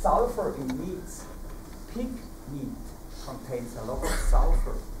 Sulfur in meats. Pig meat contains a lot of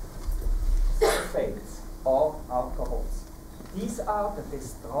sulfur. Sulfates or alcohols. These are the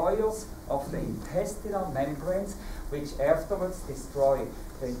destroyers of the intestinal membranes, which afterwards destroy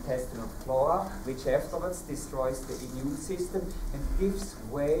the intestinal flora, which afterwards destroys the immune system and gives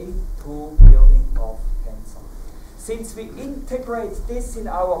way to building of cancer. Since we integrate this in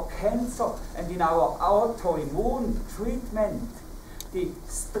our cancer and in our autoimmune treatment, the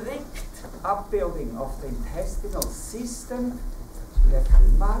strict upbuilding of the intestinal system, we have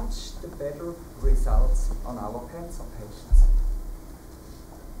much the better results on our cancer patients.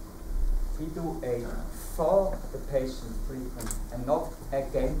 We do a for the patient treatment and not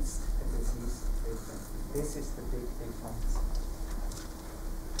against the disease treatment. This is the big difference.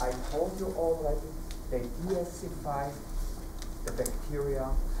 I told you already, they deacidify the bacteria,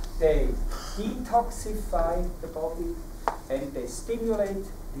 they detoxify the body, and they stimulate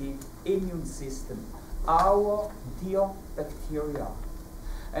the immune system, our dear bacteria.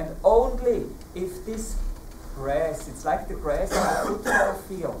 And only if this grass, it's like the grass on a football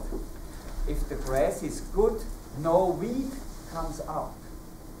field, if the grass is good, no weed comes up.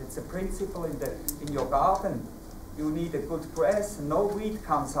 It's a principle in your garden. You need a good grass, and no weed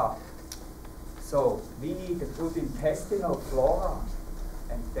comes up. So we need a good intestinal flora,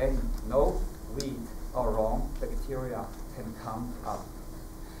 and then no weed or wrong bacteria can come up.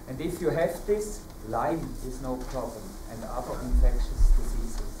 And if you have this, Lyme is no problem, and other infectious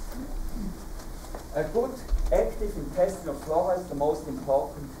diseases. A good active intestinal flora is the most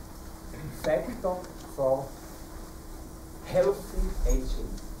important factor for healthy aging.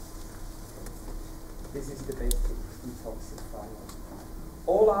 This is the basic detoxifier.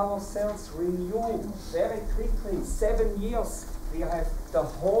 All our cells renew very quickly. 7 years, we have the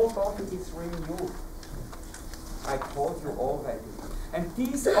whole body is renewed. I told you already. And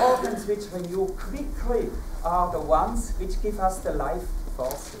these organs which renew quickly are the ones which give us the life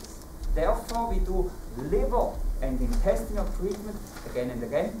forces. Therefore, we do liver and intestinal treatment again and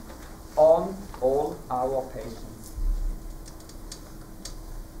again on all our patients.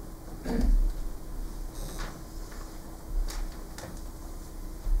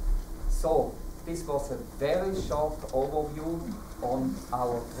 So, this was a very short overview on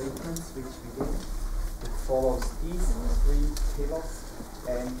our treatments which we did. It follows these 3 pillars,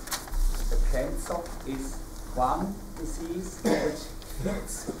 and the cancer is one disease which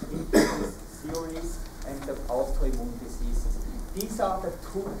fits into this series, and the autoimmune diseases. These are the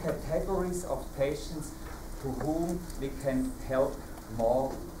 2 categories of patients to whom we can help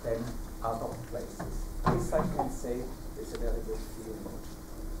more than other places. This I can say is a very good feeling.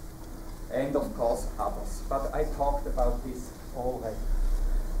 and of course others. But I talked about this already.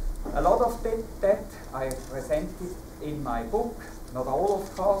 A lot of that I presented in my book, not all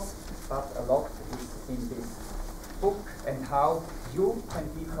of course, but a lot is in this book, and how you can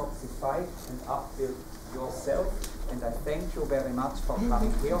detoxify and upbuild yourself. And I thank you very much for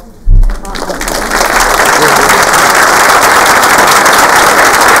coming here.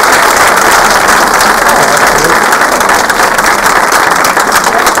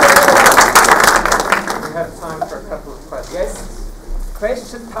 We have time for a couple of questions. Yes,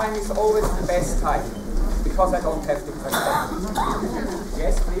 question time is always the best time, because I don't have to present.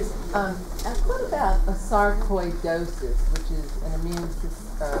 Yes, please. And what about a sarcoidosis, which is an immune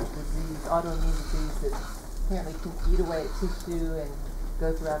disease, autoimmune disease that apparently can eat away at tissue and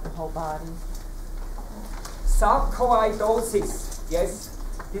go throughout the whole body? Sarcoidosis, yes.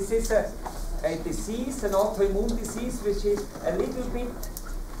 This is a disease, an autoimmune disease, which is a little bit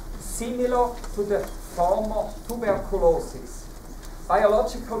similar to the former tuberculosis.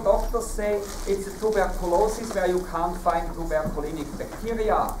 Biological doctors say it's a tuberculosis where you can't find tuberculinic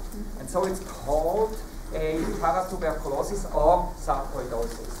bacteria. And so it's called a paratuberculosis or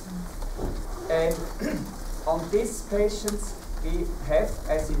sarcoidosis. And on these patients we have,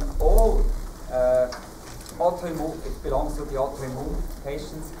 as in all autoimmune, it belongs to the autoimmune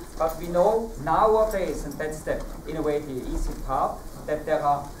patients, but we know nowadays, and that's in a way the easy part, that there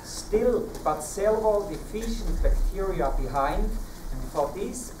are still but several deficient bacteria behind. And for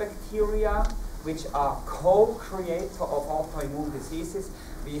these bacteria, which are co-creator of autoimmune diseases,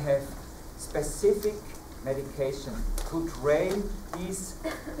 we have specific medication to drain these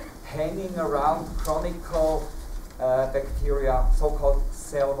hanging around chronic bacteria, so-called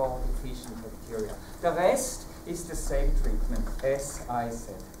cell wall deficient bacteria. The rest is the same treatment, as I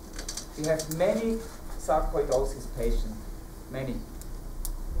said. We have many sarcoidosis patients, many.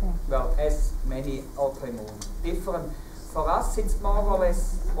 Well, as many autoimmune, different. For us, it's more or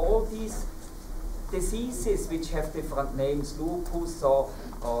less all these diseases which have different names, lupus or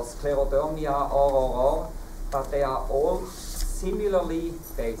sclerodermia or, but they are all similarly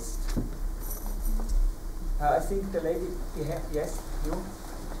based. I think the lady, yes, you?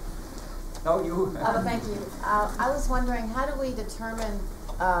 No, you. Thank you. I was wondering, how do we determine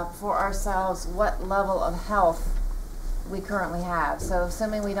for ourselves what level of health we currently have? So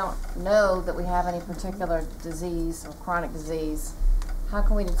assuming we don't know that we have any particular disease or chronic disease, how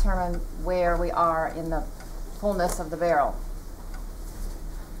can we determine where we are in the fullness of the barrel?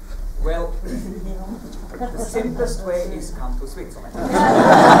 Well, the simplest way is come to Switzerland.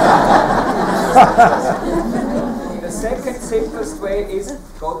 The second simplest way is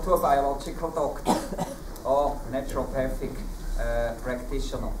go to a biological doctor or naturopathic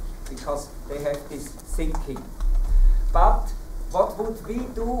practitioner, because they have this thinking. But what would we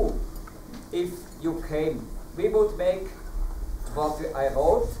do if you came? We would make what I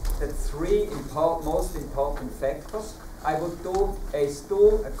wrote, the three most important factors. I would do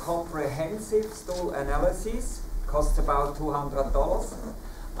a comprehensive stool analysis, costs about $200.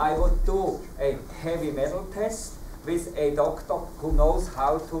 I would do a heavy metal test with a doctor who knows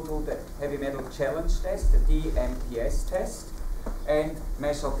how to do the heavy metal challenge test, the DMPS test, and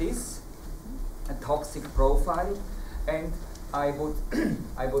measure this, a toxic profile. And I would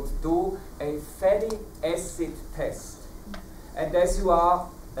do a fatty acid test. And as you are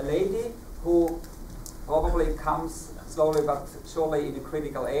a lady who probably comes slowly but surely in a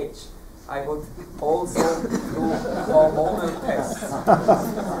critical age, I would also do hormonal tests.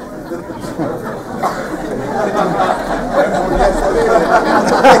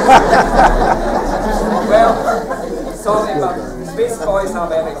 Well, sorry, but Swiss boys are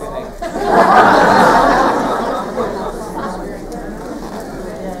very connected.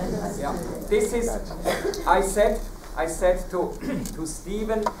 This is, I said to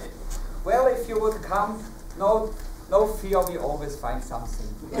Stephen, well, if you would come, no fear, we always find something.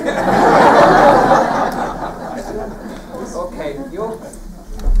 Okay, you?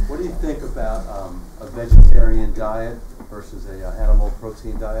 What do you think about a vegetarian diet versus an animal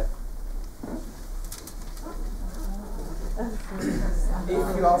protein diet?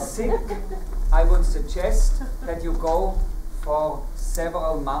 If you are sick, I would suggest that you go for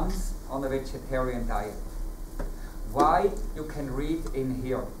several months on a vegetarian diet. Why? You can read in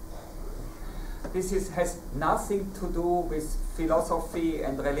here. This has nothing to do with philosophy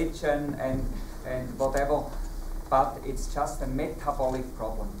and religion and whatever, but it's just a metabolic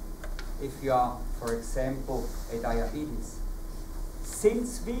problem. If you are, for example, a diabetes.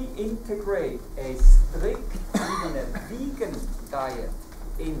 Since we integrate a strict, even a vegan diet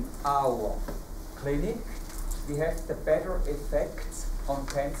in our clinic, we have the better effects on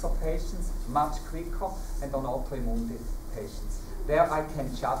cancer patients much quicker and on autoimmune patients. There I can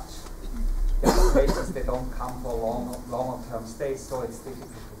judge the patients that don't come for longer term stays, so it's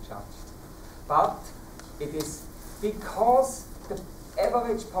difficult to judge. But it is because the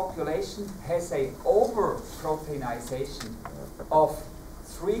average population has a over-proteinization of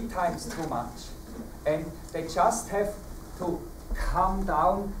 3 times too much, and they just have to come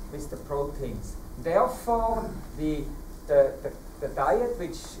down with the proteins. Therefore, the diet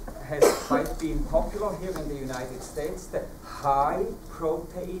which has quite been popular here in the United States, the high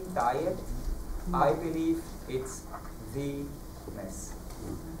protein diet, I believe it's the mess,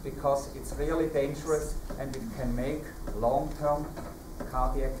 because it's really dangerous and it can make long-term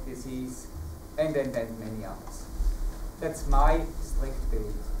cardiac disease and many others. That's my strict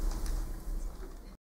belief.